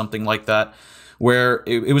Combat or something like that, where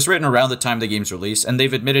it was written around the time the game's release, and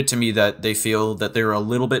they've admitted to me that they feel that they were a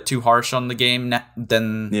little bit too harsh on the game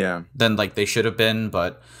than like they should have been.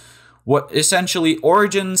 But what essentially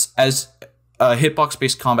Origins as a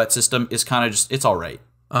hitbox-based combat system is kind of just, it's all right.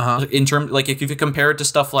 In terms, like, if you compare it to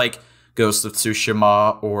stuff like Ghost of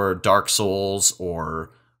Tsushima or Dark Souls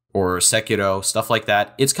or or Sekiro, stuff like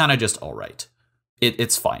that, it's kind of just all right.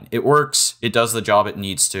 It's fine. It works. It does the job it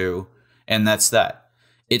needs to, and that's that.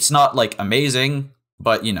 It's not like amazing,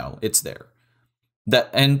 but you know, it's there.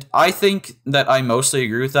 And I think that I mostly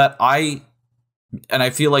agree with that. And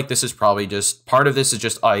I feel like this is probably just part of this is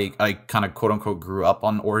just I kind of quote unquote grew up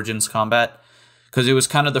on Origins combat because it was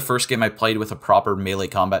kind of the first game I played with a proper melee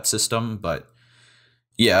combat system. But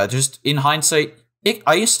yeah, just in hindsight,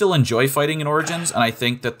 I still enjoy fighting in Origins, and I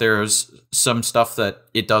think that there's some stuff that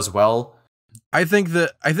it does well. I think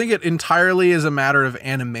it entirely is a matter of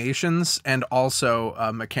animations and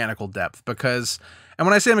also mechanical depth, because, and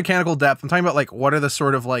when I say mechanical depth, I'm talking about like what are the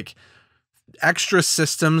sort of like extra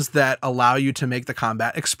systems that allow you to make the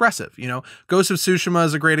combat expressive. You know, Ghost of Tsushima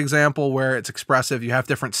is a great example where it's expressive. You have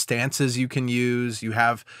different stances you can use. You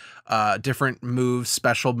have different moves,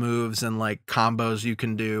 special moves, and like combos you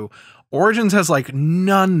can do. Origins has like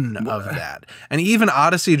none of that. And even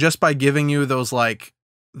Odyssey, just by giving you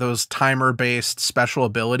those timer-based special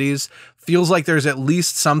abilities, feels like there's at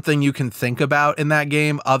least something you can think about in that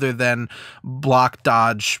game other than block,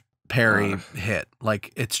 dodge, parry, hit.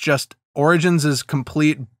 Like, it's just Origins is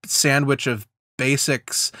complete sandwich of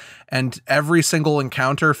basics, and every single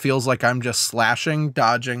encounter feels like I'm just slashing,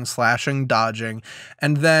 dodging.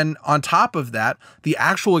 And then on top of that, the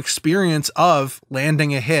actual experience of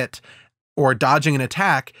landing a hit or dodging an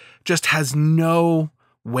attack just has no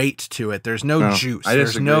weight to it. There's no juice.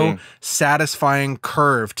 There's no satisfying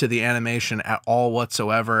curve to the animation at all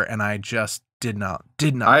whatsoever, and I just did not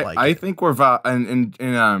like it. I think we're and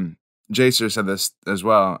Jcers said this as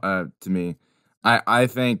well to me. I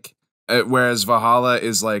think whereas Valhalla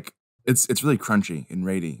is like it's really crunchy and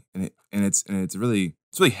raidy, and it's a really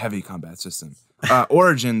heavy combat system.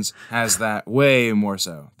 Origins has that way more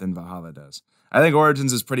so than Valhalla does. I think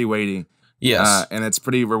Origins is pretty weighty. Yes, and it's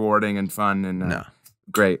pretty rewarding and fun and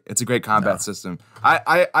great. It's a great combat system.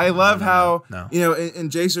 I love how you know in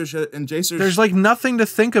Jcers there's like nothing to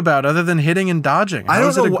think about other than hitting and dodging. I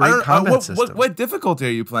don't know. System? What difficulty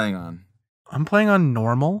are you playing on? I'm playing on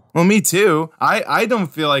normal. Well, me too. I don't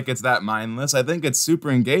feel like it's that mindless. I think it's super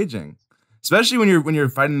engaging, especially when you're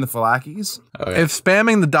fighting the Falakis. Oh, yeah. If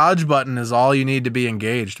spamming the dodge button is all you need to be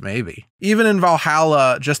engaged, maybe. Even in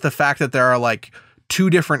Valhalla, just the fact that there are like 2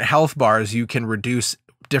 different health bars you can reduce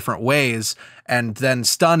different ways and then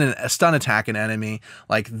stun attack an enemy,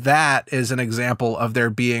 like that is an example of there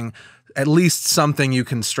being at least something you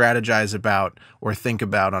can strategize about or think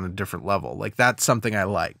about on a different level. Like that's something I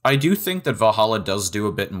like. I do think that Valhalla does do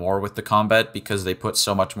a bit more with the combat because they put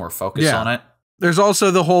so much more focus on it. There's also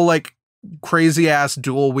the whole like crazy ass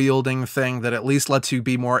dual wielding thing that at least lets you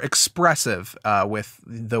be more expressive with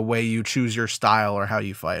the way you choose your style or how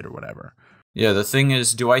you fight or whatever. Yeah, the thing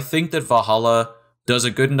is, do I think that Valhalla does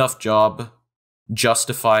a good enough job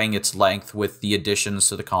justifying its length with the additions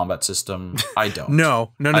to the combat system? I don't.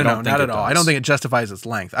 No, not at all. I don't think it justifies its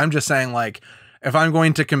length. I'm just saying, like, if I'm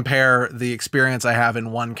going to compare the experience I have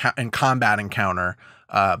in one combat encounter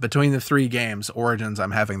between the 3 games, Origins,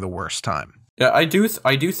 I'm having the worst time. Yeah, I do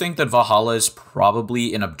think that Valhalla is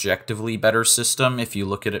probably an objectively better system if you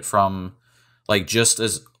look at it from, like, just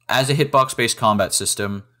as a hitbox-based combat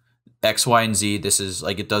system, X, Y, and Z, this is,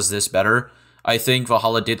 like, it does this better. I think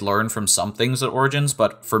Valhalla did learn from some things at Origins,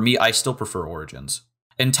 but for me, I still prefer Origins.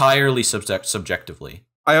 Entirely subjectively.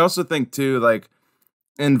 I also think, too, like,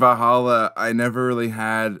 in Valhalla, I never really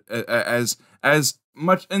had as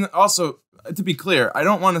much... And also, to be clear, I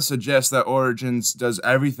don't want to suggest that Origins does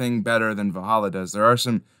everything better than Valhalla does. There are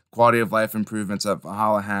some quality of life improvements that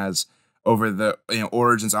Valhalla has over the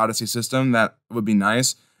Origins Odyssey system that would be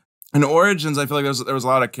nice. In Origins, I feel like there was a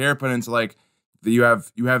lot of care put into, like, you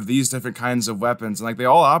have these different kinds of weapons, and like they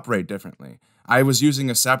all operate differently. I was using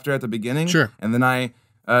a scepter at the beginning, and then I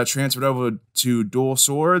transferred over to dual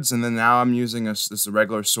swords, and then now I'm using a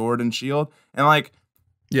regular sword and shield, and like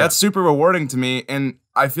that's super rewarding to me. And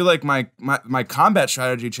I feel like my combat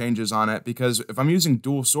strategy changes on it because if I'm using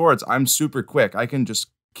dual swords, I'm super quick. I can just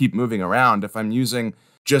keep moving around. If I'm using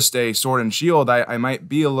just a sword and shield, I might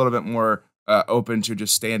be a little bit more open to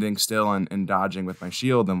just standing still and dodging with my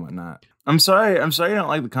shield and whatnot. I'm sorry you don't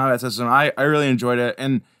like the combat system. I really enjoyed it.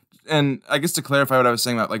 And I guess to clarify what I was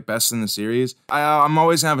saying about like best in the series, I'm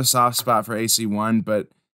always gonna have a soft spot for AC1, but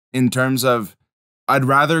in terms of I'd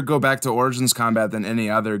rather go back to Origins combat than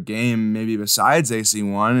any other game, maybe besides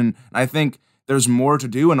AC1. And I think there's more to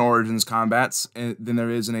do in Origins combats than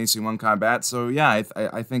there is in AC1 combat. So yeah,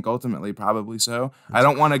 I think ultimately probably so. I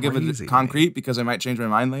don't want to give it concrete because I might change my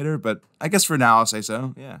mind later, but I guess for now I'll say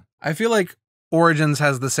so. Yeah. I feel like Origins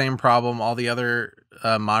has the same problem all the other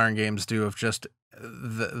modern games do of just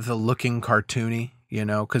the looking cartoony. you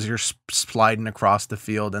know, because you're sliding across the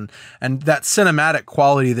field, and that cinematic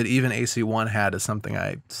quality that even AC1 had is something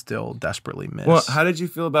I still desperately miss. Well, how did you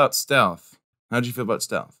feel about stealth? How did you feel about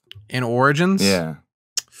stealth? In Origins? Yeah.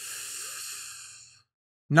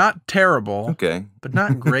 Not terrible. Okay. But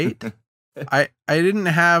not great. I didn't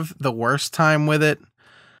have the worst time with it,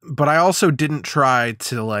 but I also didn't try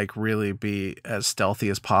to like really be as stealthy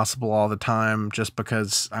as possible all the time just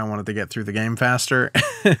because I wanted to get through the game faster.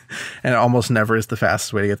 And it almost never is the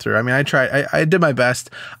fastest way to get through. I mean, I tried, I did my best.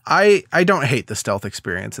 I don't hate the stealth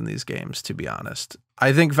experience in these games, to be honest.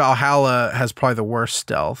 I think Valhalla has probably the worst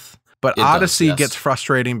stealth, but Odyssey gets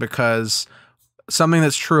frustrating because something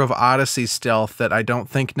that's true of Odyssey stealth that I don't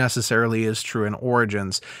think necessarily is true in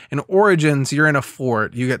Origins. In Origins, you're in a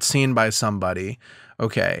fort, you get seen by somebody,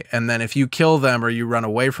 okay, and then if you kill them or you run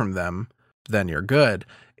away from them, then you're good.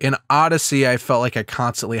 In Odyssey, I felt like I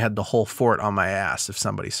constantly had the whole fort on my ass if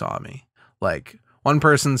somebody saw me. Like, one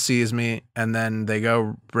person sees me, and then they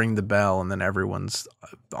go ring the bell, and then everyone's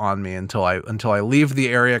on me until I leave the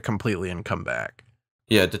area completely and come back.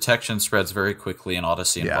 Yeah, detection spreads very quickly in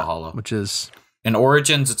Odyssey and Valhalla, which is... In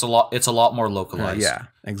Origins, it's a lot more localized. Yeah,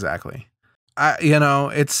 exactly. You know,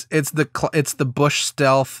 it's the bush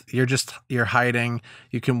stealth. You're hiding.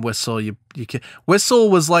 You can whistle. You can whistle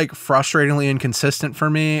was like frustratingly inconsistent for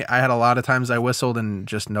me. I had a lot of times I whistled and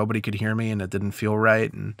just nobody could hear me, and it didn't feel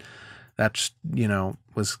right, and that's, you know,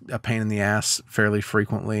 was a pain in the ass fairly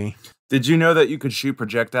frequently. Did you know that you could shoot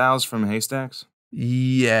projectiles from haystacks?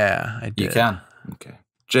 Yeah, I did. You can. Okay.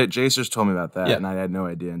 Jcers told me about that, and I had no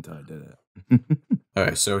idea until I did it.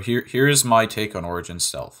 Alright, so here's my take on Origins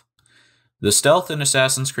stealth. The stealth in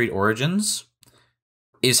Assassin's Creed Origins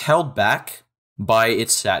is held back by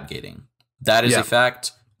its stat gating. That is a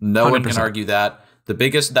fact. No 100%. One can argue that.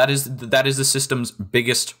 That is the system's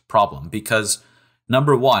biggest problem, because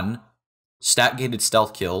number one, stat gated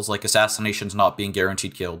stealth kills, like assassinations not being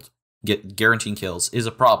guaranteeing kills, is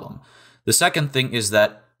a problem. The second thing is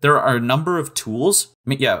that there are a number of tools,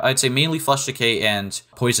 I'd say mainly Flush Decay and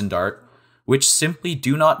Poison Dart, which simply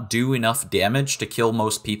do not do enough damage to kill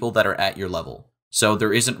most people that are at your level. So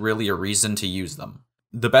there isn't really a reason to use them.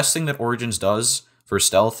 The best thing that Origins does for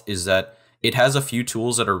stealth is that it has a few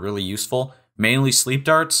tools that are really useful, mainly Sleep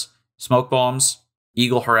Darts, Smoke Bombs,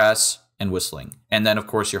 Eagle Harass, and Whistling. And then, of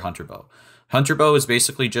course, your Hunter Bow. Hunter Bow is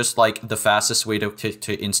basically just like the fastest way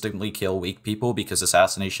to instantly kill weak people, because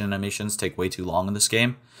assassination animations take way too long in this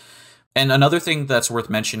game. And another thing that's worth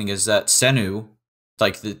mentioning is that Senu,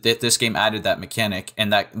 like this game added that mechanic,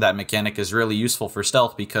 and that mechanic is really useful for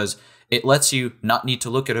stealth because it lets you not need to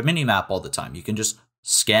look at a minimap all the time. You can just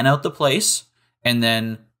scan out the place, and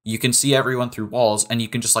then you can see everyone through walls, and you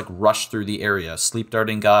can just like rush through the area, sleep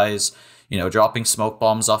darting guys, you know, dropping smoke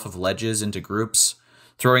bombs off of ledges into groups,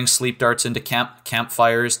 throwing sleep darts into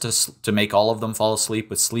campfires to make all of them fall asleep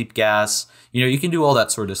with sleep gas. You know, you can do all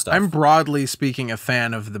that sort of stuff. I'm broadly speaking a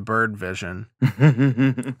fan of the bird vision.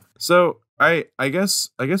 So I guess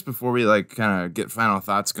before we like kind of get final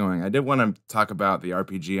thoughts going, I did want to talk about the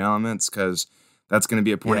RPG elements, because that's going to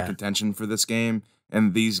be a point of contention for this game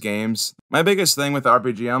and these games. My biggest thing with the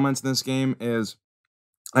RPG elements in this game is,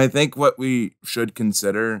 I think what we should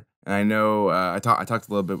consider, and I know I talked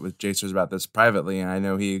a little bit with Jcers about this privately, and I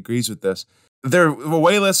know he agrees with this. They're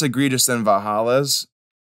way less egregious than Valhalla's.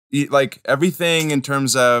 Like everything in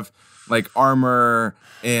terms of like armor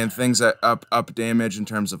and things that up damage in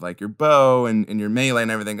terms of like your bow and your melee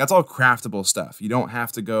and everything, that's all craftable stuff. You don't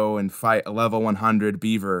have to go and fight a level 100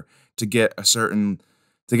 beaver to get a certain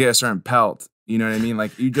pelt. You know what I mean?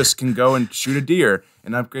 Like, you just can go and shoot a deer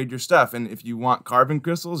and upgrade your stuff. And if you want carbon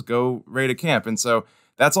crystals, go raid a camp. And so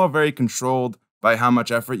that's all very controlled by how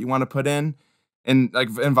much effort you want to put in. And like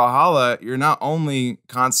in Valhalla, you're not only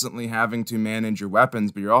constantly having to manage your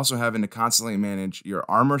weapons, but you're also having to constantly manage your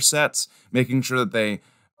armor sets, making sure that they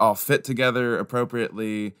all fit together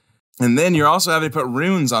appropriately. And then you're also having to put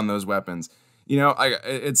runes on those weapons. You know,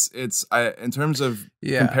 in terms of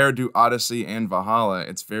compared to Odyssey and Valhalla,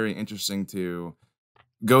 it's very interesting to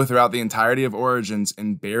go throughout the entirety of Origins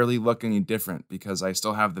and barely look any different, because I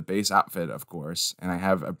still have the base outfit, of course, and I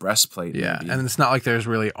have a breastplate. Yeah, maybe. And it's not like there's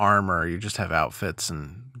really armor. You just have outfits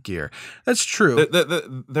and gear. That's true.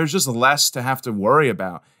 There's just less to have to worry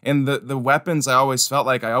about. And the weapons, I always felt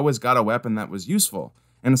like I always got a weapon that was useful.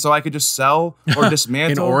 And so I could just sell or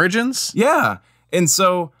dismantle. In Origins? Yeah. And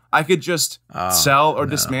so I could just sell or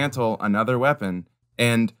dismantle another weapon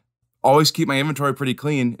and always keep my inventory pretty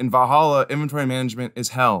clean. In Valhalla, inventory management is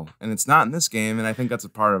hell, and it's not in this game, and I think that's a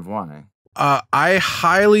part of why. I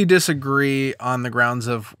highly disagree on the grounds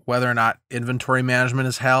of whether or not inventory management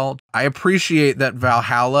is hell. I appreciate that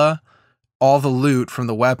Valhalla all the loot from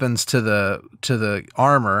the weapons to the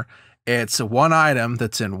armor. It's one item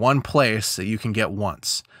that's in one place that you can get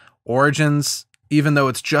once. Origins, even though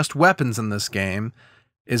it's just weapons in this game,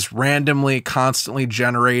 is randomly constantly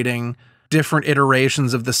generating different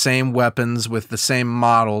iterations of the same weapons with the same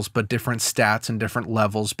models, but different stats and different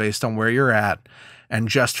levels based on where you're at, and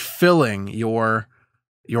just filling your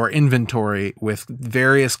inventory with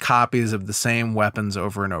various copies of the same weapons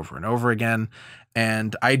over and over and over again.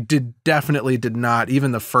 And I definitely did not,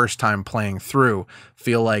 even the first time playing through,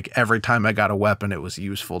 feel like every time I got a weapon, it was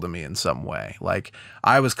useful to me in some way. Like,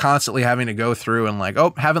 I was constantly having to go through and like,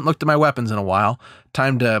 oh, haven't looked at my weapons in a while.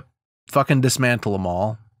 Time to fucking dismantle them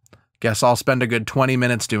all. Guess I'll spend a good 20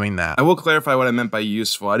 minutes doing that. I will clarify what I meant by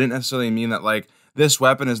useful. I didn't necessarily mean that like this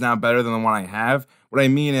weapon is now better than the one I have. What I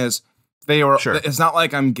mean is it's not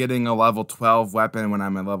like I'm getting a level 12 weapon when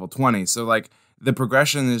I'm at level 20. So like the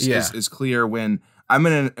progression is clear. When I'm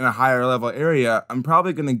in a higher level area, I'm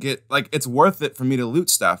probably going to get, like, it's worth it for me to loot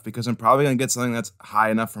stuff because I'm probably going to get something that's high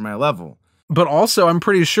enough for my level. But also, I'm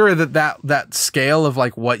pretty sure that scale of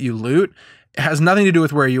like what you loot has nothing to do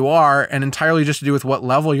with where you are and entirely just to do with what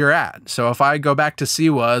level you're at. So if I go back to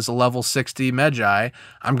Siwa as a level 60 Medjai,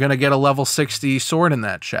 I'm going to get a level 60 sword in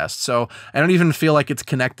that chest. So I don't even feel like it's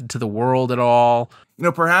connected to the world at all. You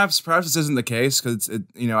know, perhaps this isn't the case because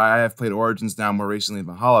I have played Origins now more recently than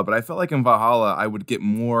Valhalla, but I felt like in Valhalla I would get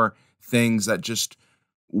more things that just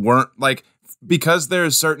weren't like, because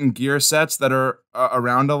there's certain gear sets that are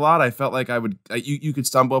around a lot. I felt like you could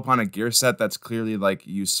stumble upon a gear set that's clearly like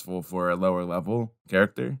useful for a lower level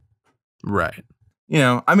character. Right. You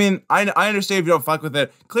know, I mean, I understand if you don't fuck with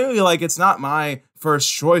it. Clearly, like, it's not my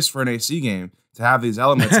first choice for an AC game to have these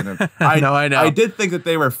elements in them. I know. I did think that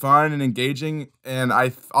they were fun and engaging, and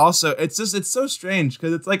I also, it's so strange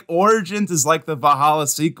because it's like Origins is like the Valhalla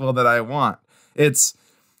sequel that I want. It's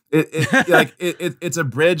a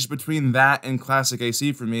bridge between that and classic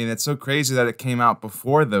AC for me, and it's so crazy that it came out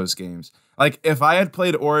before those games. Like, if I had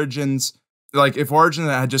played Origins, like if Origins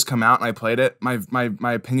had just come out and I played it,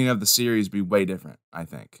 my opinion of the series would be way different, I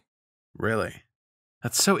think. Really?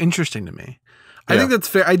 That's so interesting to me. Yeah. I think that's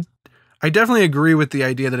fair. I definitely agree with the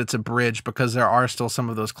idea that it's a bridge because there are still some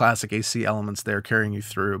of those classic AC elements there carrying you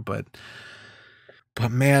through, but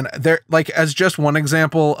man, there, like, as just one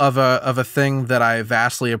example of a thing that I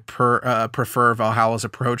vastly prefer Valhalla's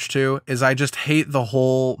approach to is I just hate the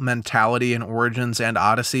whole mentality in Origins and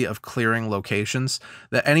Odyssey of clearing locations,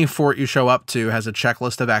 that any fort you show up to has a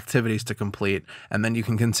checklist of activities to complete, and then you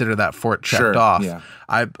can consider that fort checked off. Yeah.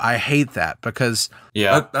 I hate that because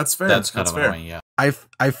that's fair. That's kind of fair. Annoying, yeah.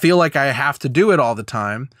 I feel like I have to do it all the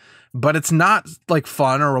time. But it's not like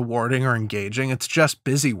fun or rewarding or engaging. It's just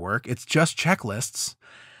busy work. It's just checklists.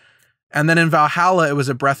 And then in Valhalla, it was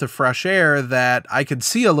a breath of fresh air that I could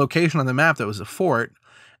see a location on the map that was a fort,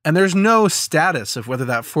 and there's no status of whether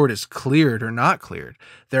that fort is cleared or not cleared.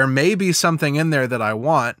 There may be something in there that I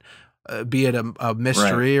want, be it a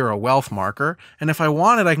mystery or a wealth marker. And if I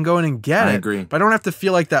want it, I can go in and get it. I agree. But I don't have to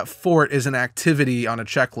feel like that fort is an activity on a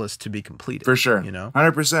checklist to be completed. For sure. You know?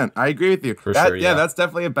 100%. I agree with you. Yeah, that's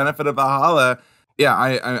definitely a benefit of Valhalla. Yeah,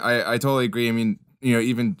 I totally agree. I mean, you know,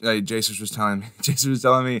 even Jcers was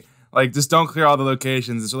telling me, like, just don't clear all the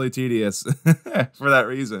locations. It's really tedious for that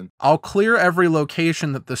reason. I'll clear every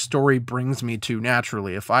location that the story brings me to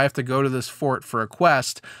naturally. If I have to go to this fort for a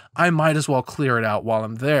quest, I might as well clear it out while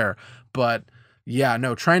I'm there. But yeah,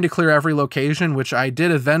 no, trying to clear every location, which I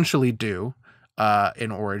did eventually do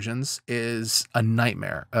in Origins, is a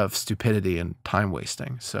nightmare of stupidity and time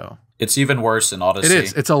wasting. So it's even worse in Odyssey. It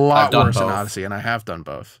is. It's a lot worse in Odyssey, and I have done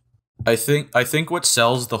both. I think what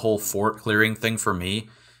sells the whole fort clearing thing for me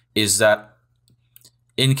is that,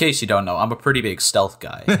 in case you don't know, I'm a pretty big stealth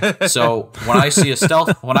guy. So when I see a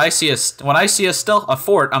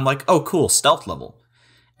fort, I'm like, oh, cool, stealth level.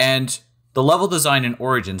 And the level design in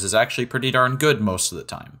Origins is actually pretty darn good most of the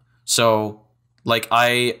time. So like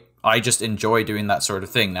I just enjoy doing that sort of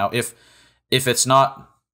thing. Now, if it's not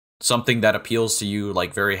something that appeals to you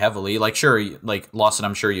like very heavily, like sure, like Lawson,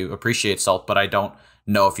 I'm sure you appreciate stealth, but I don't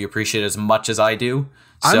know if you appreciate it as much as I do.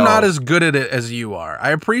 So, I'm not as good at it as you are.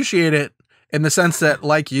 I appreciate it in the sense that,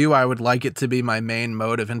 like you, I would like it to be my main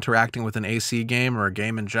mode of interacting with an AC game or a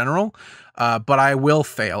game in general, but I will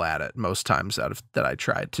fail at it most times that I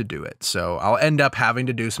tried to do it. So I'll end up having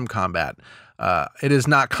to do some combat. It is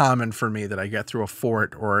not common for me that I get through a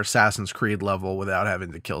fort or Assassin's Creed level without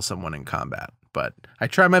having to kill someone in combat, but I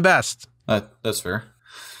try my best. That's fair.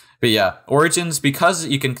 But yeah, Origins, because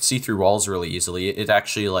you can see through walls really easily, it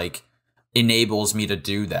actually like enables me to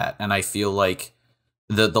do that. And I feel like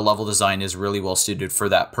the level design is really well suited for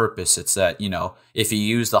that purpose. It's that, you know, if you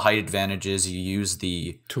use the height advantages, you use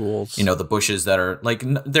the tools, you know, the bushes that are like,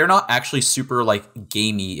 they're not actually super like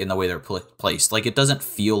gamey in the way they're placed. Like, it doesn't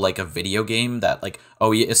feel like a video game that like,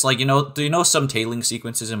 oh yeah, it's like, you know, do you know some tailing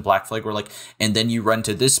sequences in Black Flag where like, and then you run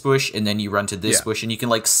to this bush and then you run to this bush and you can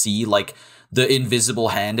like see like the invisible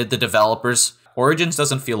hand at the developers. Origins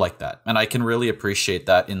doesn't feel like that, and I can really appreciate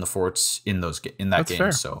that in the forts in that game.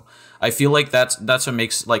 Fair. So I feel like that's what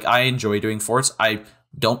makes, like, I enjoy doing forts. I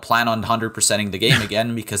don't plan on 100%ing the game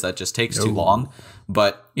again because that just takes too long.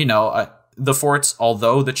 But you know, the forts,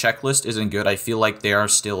 although the checklist isn't good, I feel like they are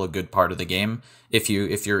still a good part of the game if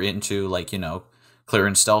you're into, like, you know,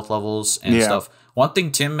 clearing stealth levels and stuff. One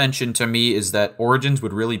thing Tim mentioned to me is that Origins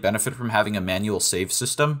would really benefit from having a manual save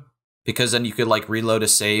system. Because then you could like reload a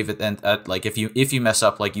save and like if you mess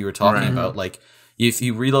up, like you were talking about, like if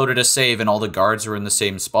you reloaded a save and all the guards are in the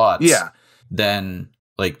same spots, then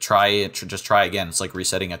like just try again. It's like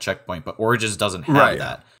resetting a checkpoint, but Origins doesn't have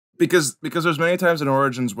that. Because there's many times in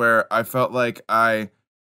Origins where I felt like I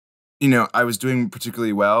was doing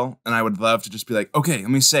particularly well, and I would love to just be like, okay, let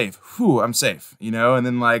me save. Whew, I'm safe, you know, and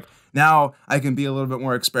then like now I can be a little bit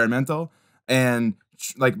more experimental and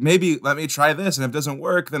like, maybe let me try this, and if it doesn't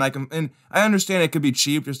work, then I can. And I understand it could be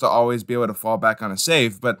cheap just to always be able to fall back on a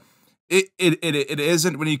save, but it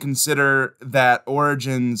isn't when you consider that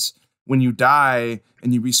Origins, when you die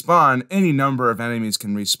and you respawn, any number of enemies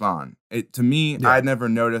can respawn. To me, I'd never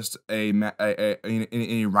noticed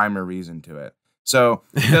any rhyme or reason to it. So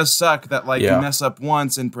it does suck that like you mess up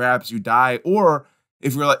once and perhaps you die, or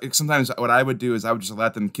if you're like, sometimes what I would do is I would just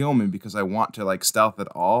let them kill me because I want to like stealth it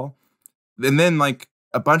all, and then like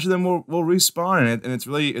a bunch of them will respawn, and it's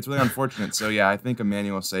really unfortunate. So yeah, I think a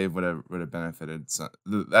manual save would have benefited,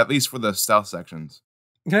 at least for the stealth sections.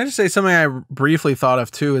 Can I just say something I briefly thought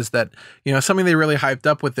of too, is that, you know, something they really hyped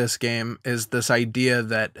up with this game is this idea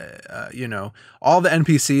that, you know, all the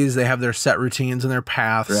NPCs, they have their set routines and their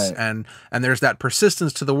paths, and there's that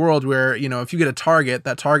persistence to the world where, you know, if you get a target,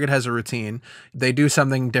 that target has a routine. They do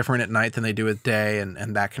something different at night than they do at day,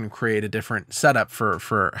 and that can create a different setup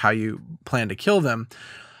for how you plan to kill them.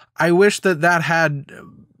 I wish that had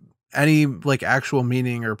any like actual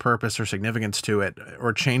meaning or purpose or significance to it,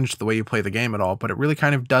 or changed the way you play the game at all, but it really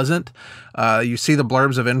kind of doesn't. You see the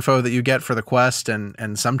blurbs of info that you get for the quest,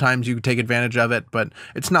 and sometimes you take advantage of it, but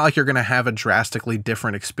it's not like you're going to have a drastically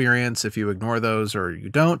different experience if you ignore those or you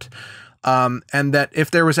don't. And that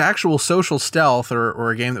if there was actual social stealth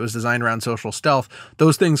or a game that was designed around social stealth,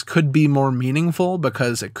 those things could be more meaningful,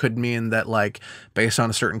 because it could mean that, like, based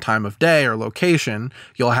on a certain time of day or location,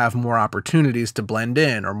 you'll have more opportunities to blend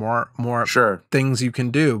in, or more things you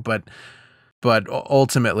can do. But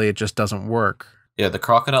ultimately it just doesn't work. Yeah, the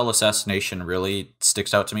crocodile assassination really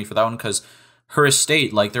sticks out to me for that one, because her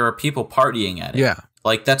estate, like, there are people partying at it. Yeah.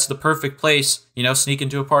 Like, that's the perfect place, you know, sneak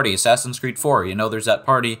into a party. Assassin's Creed 4, you know, there's that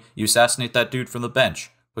party, you assassinate that dude from the bench.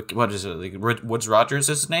 What is it? Like, Woods Rogers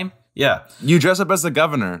is his name? Yeah. You dress up as the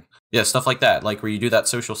governor. Yeah, stuff like that, like where you do that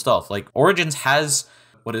social stealth. Like, Origins has,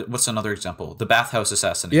 what's another example? The bathhouse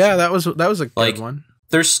assassination. Yeah, that was a good one.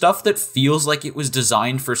 There's stuff that feels like it was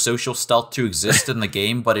designed for social stealth to exist in the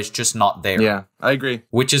game, but it's just not there. Yeah, I agree.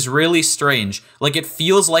 Which is really strange. Like, it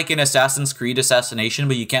feels like an Assassin's Creed assassination,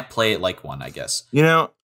 but you can't play it like one, I guess. You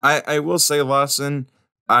know, I will say, Lawson,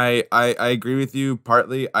 I agree with you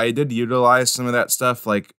partly. I did utilize some of that stuff,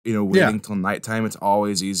 like, you know, waiting till nighttime. It's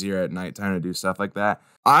always easier at nighttime to do stuff like that.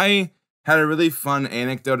 I had a really fun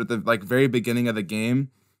anecdote at the very beginning of the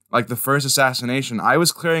game. Like, the first assassination, I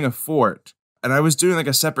was clearing a fort, and I was doing like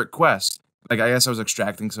a separate quest. Like, I guess I was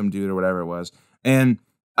extracting some dude or whatever it was. And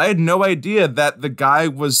I had no idea that the guy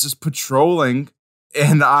was just patrolling,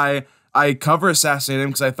 and I cover assassinated him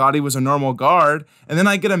because I thought he was a normal guard. And then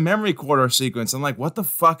I get a memory quarter sequence. I'm like, what the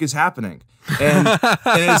fuck is happening? And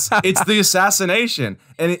it's the assassination.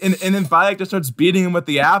 And then Bayek just starts beating him with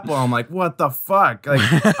the apple. I'm like, what the fuck?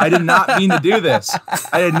 Like, I did not mean to do this.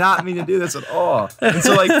 I did not mean to do this at all. And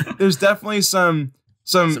so, like, there's definitely some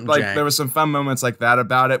like jank. There was some fun moments like that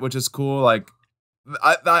about it, which is cool. Like,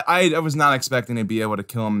 I was not expecting to be able to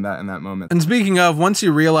kill him in that moment. And speaking of, once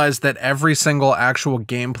you realize that every single actual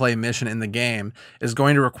gameplay mission in the game is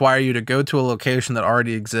going to require you to go to a location that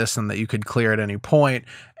already exists and that you could clear at any point,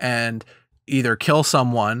 and either kill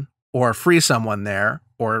someone or free someone there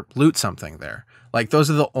or loot something there. Like, those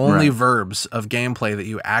are the only verbs of gameplay that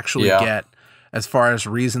you actually get as far as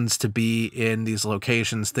reasons to be in these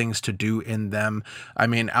locations, things to do in them. I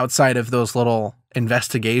mean, outside of those little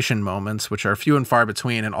investigation moments, which are few and far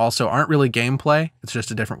between and also aren't really gameplay, it's just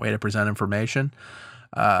a different way to present information.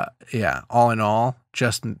 All in all,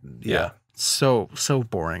 so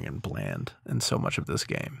boring and bland in so much of this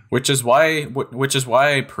game. Which is why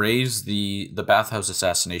I praise the bathhouse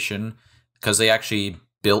assassination, because they actually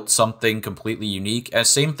built something completely unique. And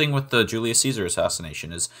same thing with the Julius Caesar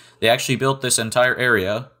assassination, is they actually built this entire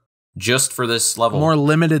area just for this level. A more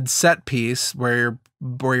limited set piece where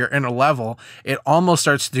you're in a level, it almost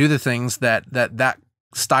starts to do the things that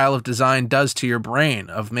style of design does to your brain,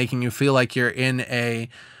 of making you feel like you're in a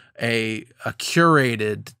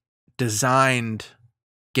curated, designed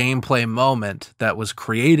gameplay moment that was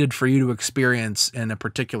created for you to experience in a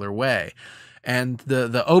particular way. And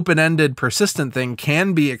the open-ended persistent thing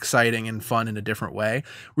can be exciting and fun in a different way.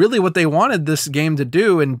 Really what they wanted this game to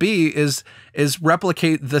do and be is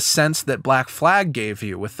replicate the sense that Black Flag gave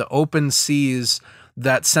you, with the open seas,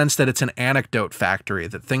 that sense that it's an anecdote factory,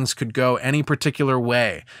 that things could go any particular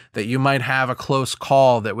way, that you might have a close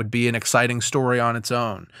call that would be an exciting story on its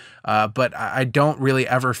own. But I don't really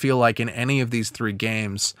ever feel like in any of these 3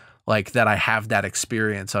 games like that I have that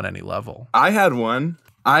experience on any level. I had one.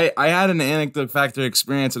 I had an anecdote factor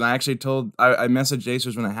experience, and I actually I messaged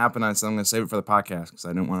Jcers when it happened. I said I'm going to save it for the podcast because I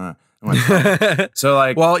didn't want to. So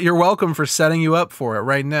like, well, you're welcome for setting you up for it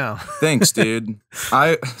right now. Thanks, dude.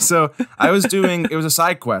 It was a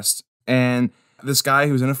side quest, and this guy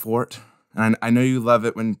who was in a fort, and I know you love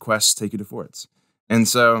it when quests take you to forts, and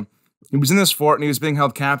so he was in this fort and he was being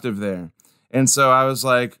held captive there, and so I was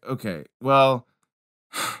like, okay, well,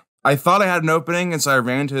 I thought I had an opening, and so I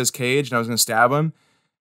ran into his cage and I was going to stab him.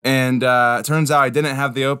 And it turns out I didn't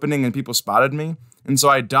have the opening and people spotted me. And so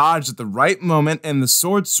I dodged at the right moment and the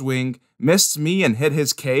sword swing missed me and hit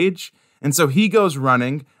his cage. And so he goes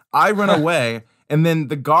running, I run away, and then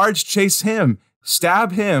the guards chase him,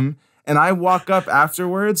 stab him, and I walk up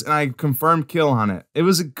afterwards and I confirm kill on it. It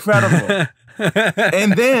was incredible.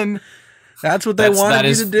 And then... That's what they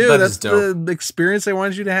wanted you to do. That's the experience they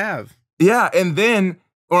wanted you to have. Yeah, and then...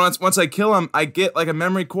 Once I kill him, I get like a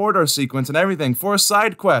memory corridor sequence and everything for a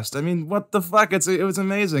side quest. I mean, what the fuck? It was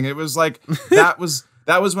amazing. It was like that was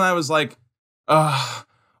when I was like,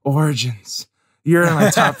 Origins, you're in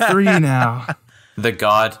my top 3 now. The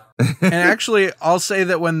god. And actually, I'll say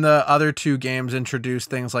that when the other 2 games introduced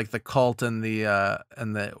things like the cult and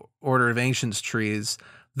the Order of Ancients trees,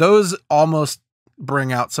 those almost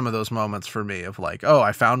bring out some of those moments for me of like, oh,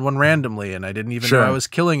 I found one randomly and I didn't even know I was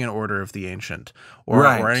killing an Order of the Ancient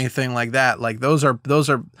or anything like that. Like those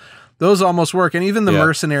almost work. And even the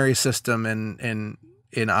mercenary system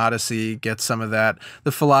in Odyssey gets some of that.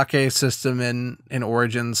 The Falake system in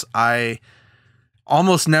Origins, I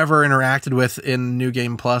almost never interacted with in New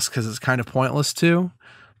Game Plus because it's kind of pointless too.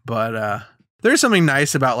 But there's something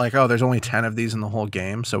nice about like, oh, there's only 10 of these in the whole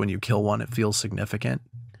game. So when you kill one, it feels significant.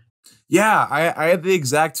 Yeah, I had the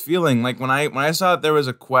exact feeling. Like when I saw that there was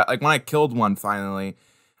a quest, like when I killed one finally,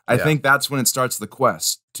 I think that's when it starts the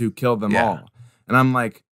quest to kill them all. And I'm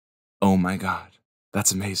like, oh my God,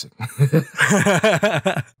 that's amazing.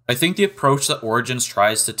 I think the approach that Origins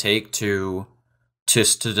tries to take to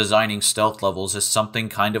designing stealth levels is something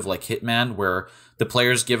kind of like Hitman, where the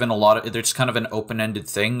player's given a lot of, it's kind of an open-ended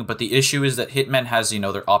thing. But the issue is that Hitman has,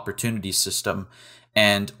 their opportunity system.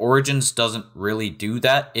 And Origins doesn't really do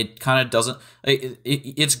that. It kind of doesn't.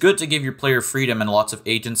 It's good to give your player freedom and lots of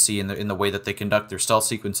agency in the way that they conduct their stealth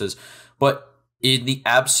sequences, but in the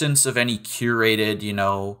absence of any curated,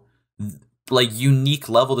 like unique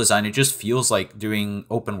level design, it just feels like doing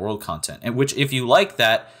open world content. And which, if you like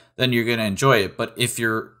that, then you're gonna enjoy it. But if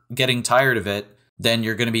you're getting tired of it, then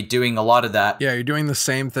you're going to be doing a lot of that. Yeah, you're doing the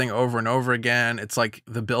same thing over and over again. It's like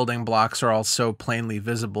the building blocks are all so plainly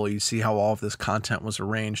visible. You see how all of this content was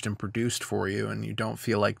arranged and produced for you, and you don't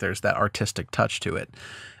feel like there's that artistic touch to it.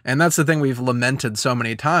 And that's the thing we've lamented so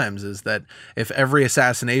many times, is that if every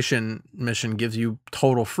assassination mission gives you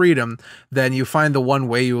total freedom, then you find the one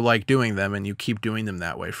way you like doing them, and you keep doing them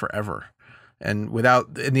that way forever. And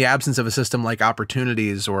in the absence of a system like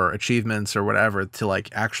opportunities or achievements or whatever to like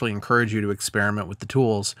actually encourage you to experiment with the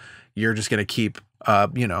tools, you're just going to keep,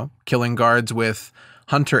 killing guards with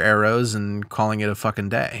hunter arrows and calling it a fucking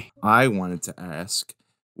day. I wanted to ask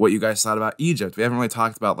what you guys thought about Egypt. We haven't really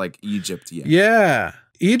talked about like Egypt yet. Yeah.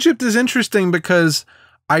 Egypt is interesting because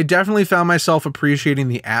I definitely found myself appreciating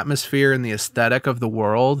the atmosphere and the aesthetic of the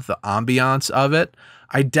world, the ambiance of it.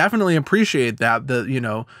 I definitely appreciate that,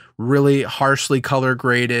 really harshly color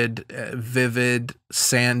graded, vivid,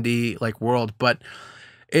 sandy like world. But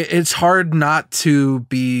it's hard not to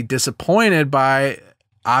be disappointed by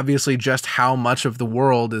obviously just how much of the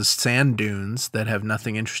world is sand dunes that have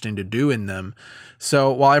nothing interesting to do in them.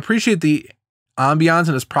 So while I appreciate the ambiance,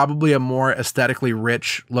 and it's probably a more aesthetically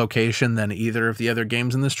rich location than either of the other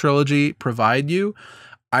games in this trilogy provide you,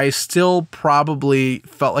 I still probably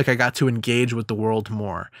felt like I got to engage with the world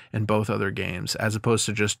more in both other games, as opposed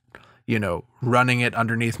to just, running it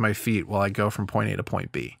underneath my feet while I go from point A to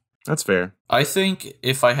point B. That's fair. I think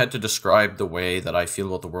if I had to describe the way that I feel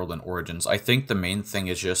about the world in Origins, I think the main thing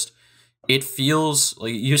is just it feels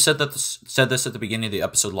like you said this at the beginning of the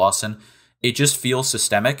episode, Lawson. It just feels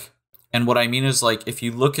systemic, and what I mean is like if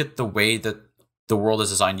you look at the way that the world is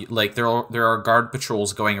designed, like there are guard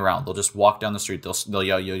patrols going around. They'll just walk down the street. They'll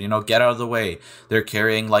yell, get out of the way. They're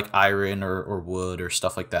carrying like iron or wood or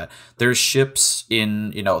stuff like that. There's ships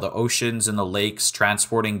in the oceans and the lakes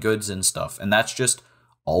transporting goods and stuff, and that's just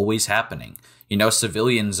always happening.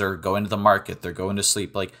 Civilians are going to the market. They're going to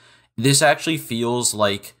sleep. Like this actually feels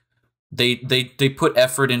like they put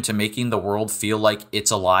effort into making the world feel like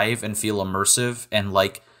it's alive and feel immersive, and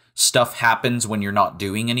like stuff happens when you're not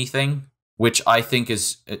doing anything, which I think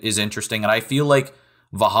is interesting. And I feel like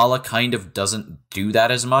Valhalla kind of doesn't do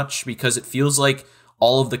that as much because it feels like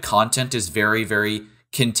all of the content is very, very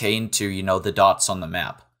contained to, the dots on the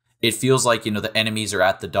map. It feels like, the enemies are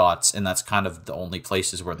at the dots and that's kind of the only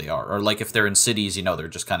places where they are. Or like if they're in cities, they're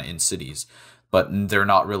just kind of in cities, but they're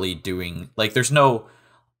not really doing like there's no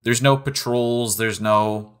patrols. There's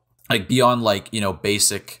no like beyond like,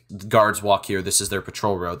 basic guards walk here. This is their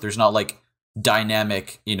patrol route. There's not like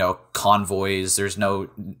dynamic, convoys. There's no,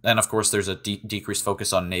 and of course there's a decreased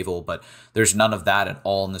focus on naval, but there's none of that at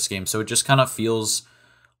all in this game. So it just kind of feels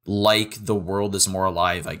like the world is more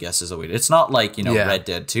alive, I guess is a way. It's not like, Red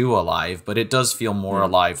Dead 2 alive, but it does feel more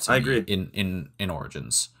alive to me in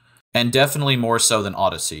Origins. And definitely more so than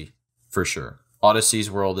Odyssey, for sure. Odyssey's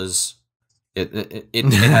world is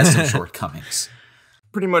it has some shortcomings.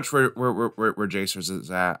 Pretty much where Jcers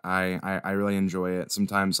is at. I really enjoy it.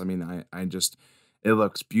 Sometimes, I just, it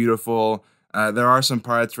looks beautiful. There are some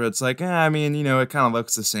parts where it's like, it kind of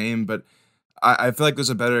looks the same, but I feel like there's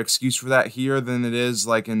a better excuse for that here than it is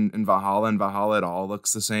like in Valhalla. In Valhalla, it all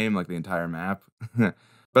looks the same, like the entire map.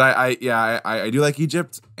 But I do like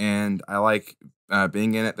Egypt, and I like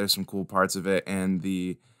being in it. There's some cool parts of it, and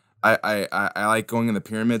I like going in the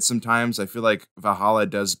pyramids sometimes. I feel like Valhalla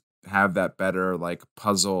does have that better like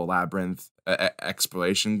puzzle labyrinth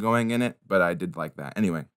exploration going in it, but I did like that.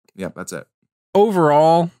 Anyway, that's it.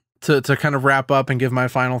 Overall, to kind of wrap up and give my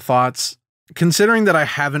final thoughts, considering that I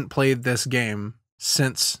haven't played this game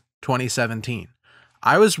since 2017,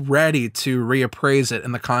 I was ready to reappraise it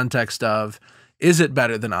in the context of, is it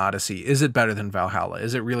better than Odyssey? Is it better than Valhalla?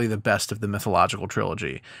 Is it really the best of the mythological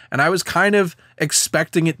trilogy? And I was kind of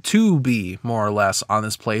expecting it to be more or less on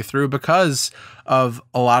this playthrough because of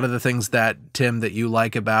a lot of the things that, Tim, that you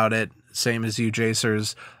like about it, same as you,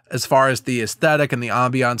 Jcers, as far as the aesthetic and the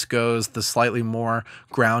ambiance goes, the slightly more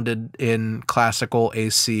grounded in classical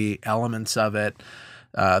AC elements of it,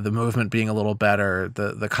 the movement being a little better,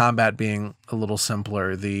 the combat being a little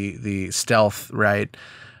simpler, the stealth, right?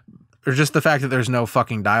 Or just the fact that there's no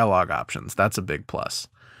fucking dialogue options. That's a big plus.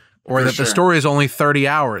 Or that the story is only 30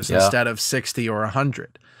 hours instead of 60 or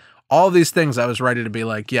 100. All these things I was ready to be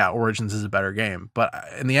like, yeah, Origins is a better game. But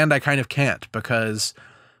in the end, I kind of can't because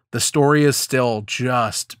the story is still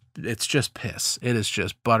it's just piss. It is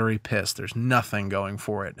just buttery piss. There's nothing going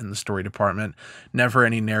for it in the story department. Never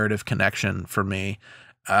any narrative connection for me.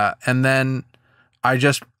 And then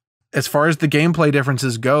as far as the gameplay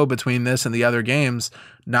differences go between this and the other games,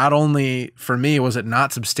 not only for me was it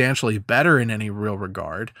not substantially better in any real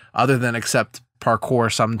regard, other than except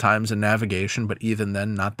parkour sometimes and navigation, but even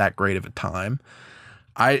then not that great of a time.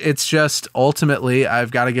 It's just ultimately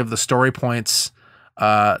I've got to give the story points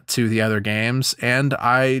to the other games, and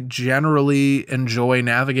I generally enjoy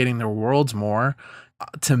navigating their worlds more.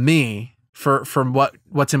 To me, from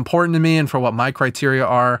what's important to me and for what my criteria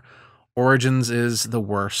are, Origins is the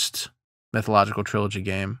worst mythological trilogy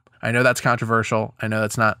game. I know that's controversial. I know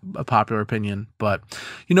that's not a popular opinion, but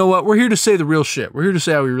you know what? We're here to say the real shit. We're here to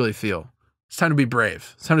say how we really feel. It's time to be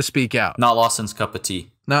brave. It's time to speak out. Not Lawson's cup of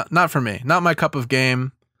tea. Not for me. Not my cup of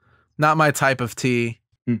game. Not my type of tea.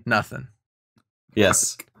 Nothing.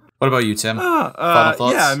 Yes. What about you, Tim? Final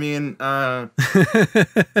thoughts? Yeah,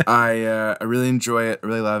 I really enjoy it. I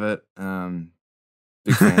really love it.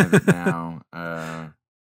 Big fan of it now.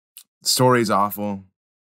 The story's awful.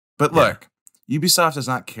 But look, Ubisoft does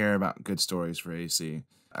not care about good stories for AC.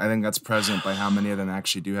 I think that's present by how many of them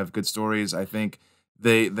actually do have good stories. I think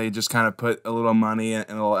they just kind of put a little money and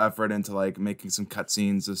a little effort into like making some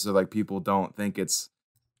cutscenes just so like people don't think it's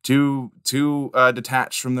too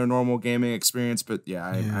detached from their normal gaming experience. But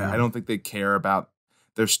I don't think they care about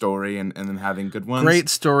their story and then having good ones. Great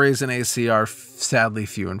stories in AC are sadly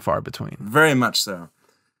few and far between. Very much so.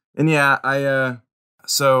 And yeah,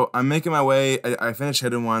 So I'm making my way. I finished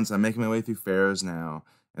Hidden Ones. I'm making my way through Pharaohs now,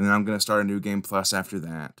 and then I'm gonna start a new game plus after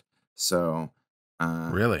that. So,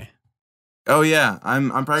 Really? oh yeah, I'm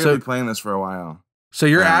probably gonna So- be playing this for a while. So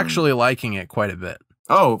you're Um, actually liking it quite a bit.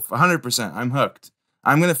 Oh, 100%. I'm hooked.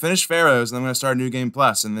 I'm gonna finish Pharaohs, and I'm gonna start a new game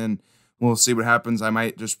plus, and then we'll see what happens. I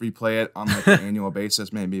might just replay it on like an annual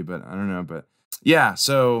basis, maybe, but I don't know. But yeah,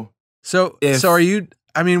 so So If- are you?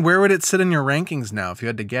 I mean, where would it sit in your rankings now if you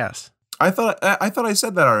had to guess? I thought I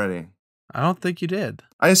said that already. I don't think you did.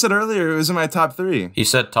 I said earlier it was in my top 3. He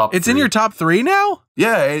said top. It's in 3. your top 3 now?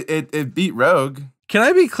 Yeah, it beat Rogue. Can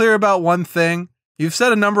I be clear about one thing? You've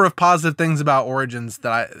said a number of positive things about Origins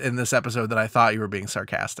in this episode that I thought you were being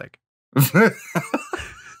sarcastic.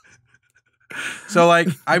 So like,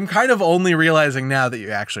 I'm kind of only realizing now that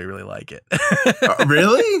you actually really like it.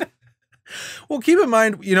 Really? Well, keep in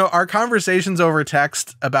mind, our conversations over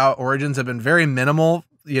text about Origins have been very minimal,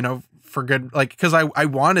 for good, like, because I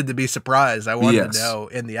wanted to be surprised. I wanted Yes. to know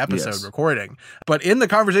in the episode Yes. recording. But in the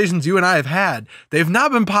conversations you and I have had, they've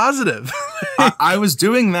not been positive. I was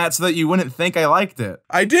doing that so that you wouldn't think I liked it.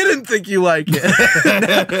 I didn't think you liked it.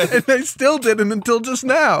 And I still didn't until just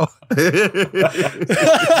now.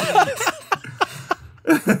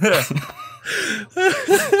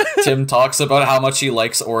 Tim talks about how much he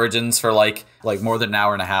likes Origins for like more than an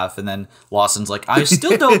hour and a half, and then Lawson's like, I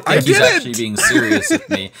still don't think he's didn't. actually being serious with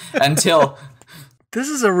me until This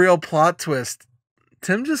is a real plot twist.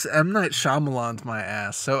 Tim just M. Night Shyamalan's my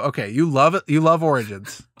ass. So, okay, you love it. You love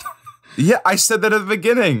Origins. Yeah, I said that at the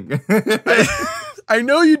beginning. I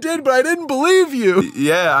know you did, but I didn't believe you.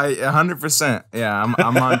 Yeah, 100%. Yeah,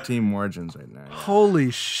 I'm on Team Origins right now. Holy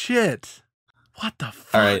shit. What the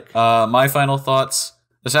fuck? All right, my final thoughts.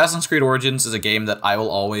 Assassin's Creed Origins is a game that I will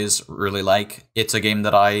always really like. It's a game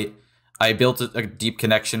that I built a deep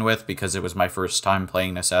connection with because it was my first time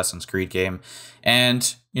playing an Assassin's Creed game.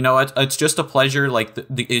 And, it's just a pleasure. Like,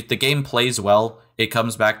 the game plays well. It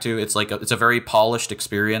comes back to, it's a very polished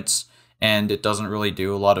experience, and it doesn't really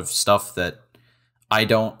do a lot of stuff that I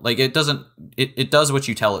don't like. It doesn't. It does what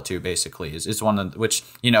you tell it to. Basically, is one of which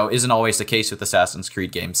isn't always the case with Assassin's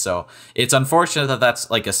Creed games. So it's unfortunate that that's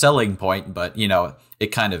like a selling point, but it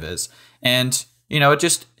kind of is. And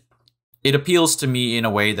it appeals to me in a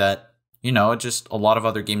way that just a lot of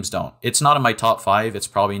other games don't. It's not in my top 5. It's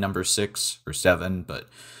probably number 6 or 7, but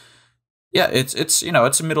yeah, it's it's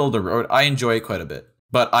middle of the road. I enjoy it quite a bit.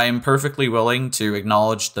 But I am perfectly willing to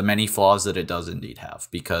acknowledge the many flaws that it does indeed have,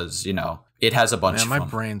 because, it has a bunch Man, of my them.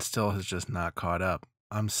 brain still has just not caught up.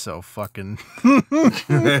 I'm so fucking... I'm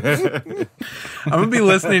going to be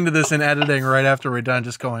listening to this in editing right after we're done,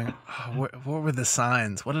 just going, oh, what were the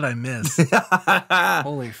signs? What did I miss?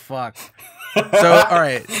 Holy fuck. So, all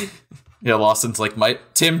right. Yeah, Lawson's like,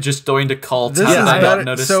 Tim just going to call This time. is I better. don't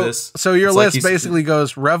notice so, this. So your It's like list he's- basically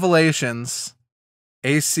goes Revelations,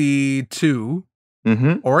 AC2,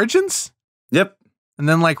 Mm-hmm. Origins, Yep. and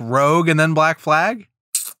then like Rogue, and then Black Flag.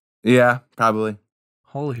 Yeah, probably.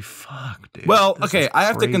 Holy fuck, dude. Well, This okay, is I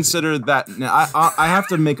have to crazy. consider that. Now, I have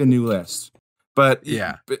to make a new list, but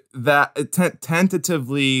Yeah. but that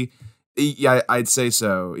tentatively, yeah, I'd say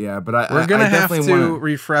so. Yeah, but We're gonna I have definitely to wanna,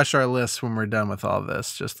 refresh our list when we're done with all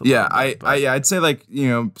this. Just a Yeah, little bit, but- I'd say like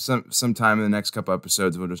sometime in the next couple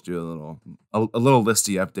episodes we'll just do a little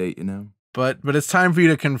listy update. But it's time for you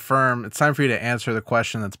to confirm. It's time for you to answer the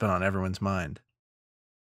question that's been on everyone's mind.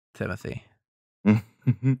 Timothy,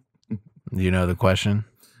 you know the question.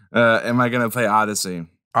 Am I gonna play Odyssey?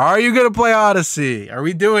 Are you gonna play Odyssey? Are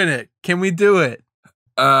we doing it? Can we do it?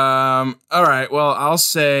 All right. Well, I'll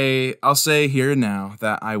say here now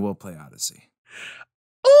that I will play Odyssey.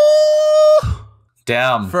 Ooh!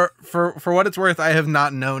 Damn. For what it's worth, I have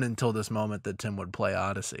not known until this moment that Tim would play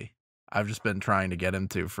Odyssey. I've just been trying to get him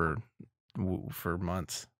to for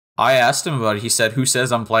months. I asked him about it. He said, "Who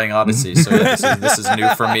says I'm playing Odyssey?" So yeah, this is new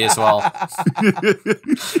for me as well.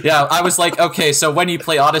 Yeah, I was like, okay, so when you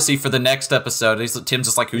play Odyssey for the next episode, Tim's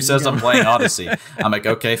just like, "Who says I'm playing Odyssey?" I'm like,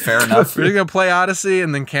 okay, fair enough. We're gonna play Odyssey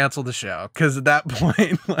and then cancel the show because at that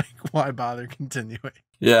point, like, why bother continuing?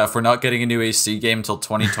 Yeah, if we're not getting a new AC game until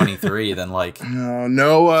 2023, then like,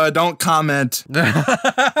 No, don't comment.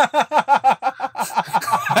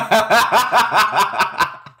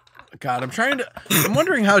 God, I'm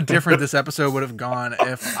wondering how different this episode would have gone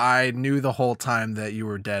if I knew the whole time that you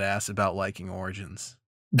were dead ass about liking Origins.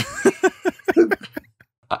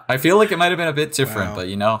 I feel like it might have been a bit different,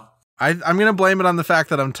 Wow. but I'm gonna blame it on the fact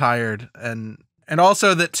that I'm tired and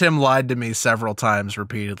also that Tim lied to me several times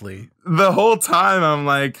repeatedly. The whole time I'm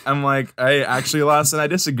like, hey, actually, Lawson, I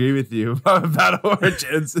disagree with you about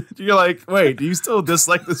Origins. You're like, wait, do you still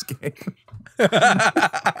dislike this game?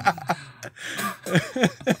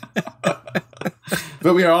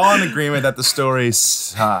 But we are all in agreement that the story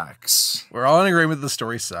sucks. We're all in agreement the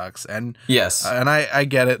story sucks. And Yes. and I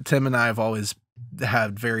get it. Tim and I have always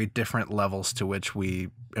had very different levels to which we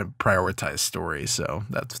prioritize stories, so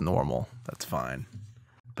that's normal. That's fine.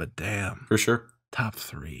 But damn, For sure. top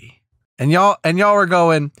 3. And y'all were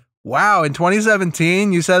going, wow, in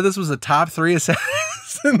 2017 you said this was a top 3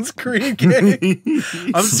 Assassin's Creed game.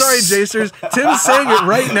 I'm sorry, Jcers. Tim's saying it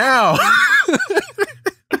right now.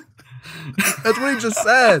 That's what he just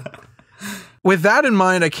said. With that in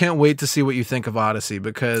mind, I can't wait to see what you think of Odyssey,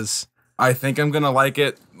 because I think I'm gonna like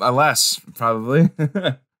it less, probably.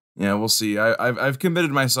 Yeah, we'll see. I've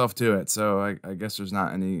committed myself to it, so I guess there's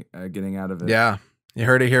not any getting out of it. yeah, you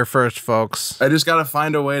heard it here first, folks. I just gotta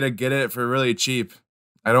find a way to get it for really cheap.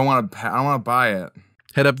 I don't want to buy it.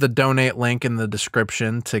 Hit up the donate link in the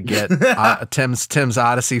description to get Tim's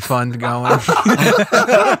Odyssey fund going. Please,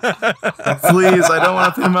 I don't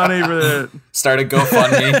want to pay money for it. Start a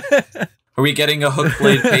GoFundMe. Are we getting a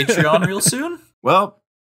Hookblade Patreon real soon? Well,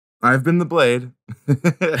 I've been the Blade.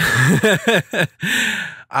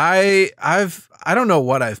 I don't know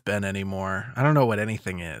what I've been anymore. I don't know what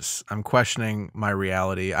anything is. I'm questioning my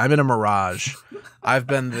reality. I'm in a mirage. I've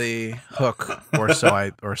been the Hook, or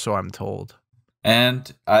so I'm told.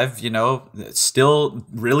 And I've, still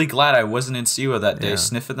really glad I wasn't in Siwa that day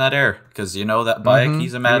sniffing that air, because that bike,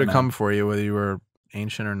 he's a He would madman. have come for you whether you were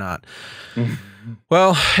ancient or not.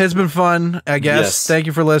 Well, it's been fun, I guess. Yes. Thank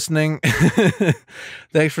you for listening.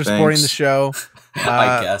 Thanks for supporting the show.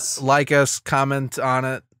 I guess. Like us, comment on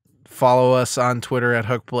it, follow us on Twitter at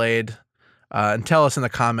Hookblade, and tell us in the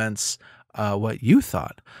comments what you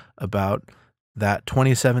thought about that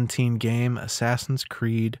 2017 game, Assassin's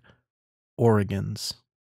Creed Origins.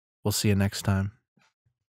 We'll see you next time.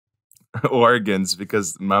 Organs,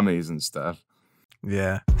 because mummies and stuff.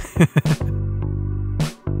 Yeah.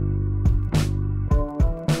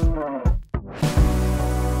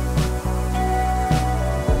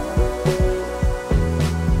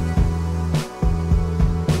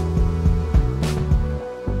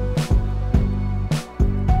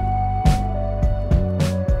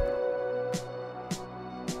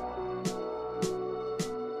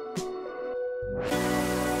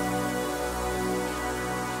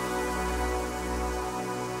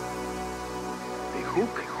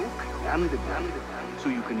 Hook and the gun, so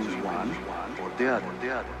you can use one or the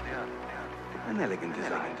other. An elegant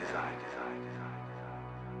design.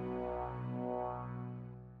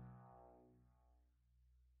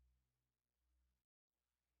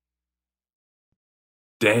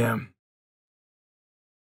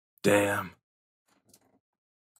 Damn.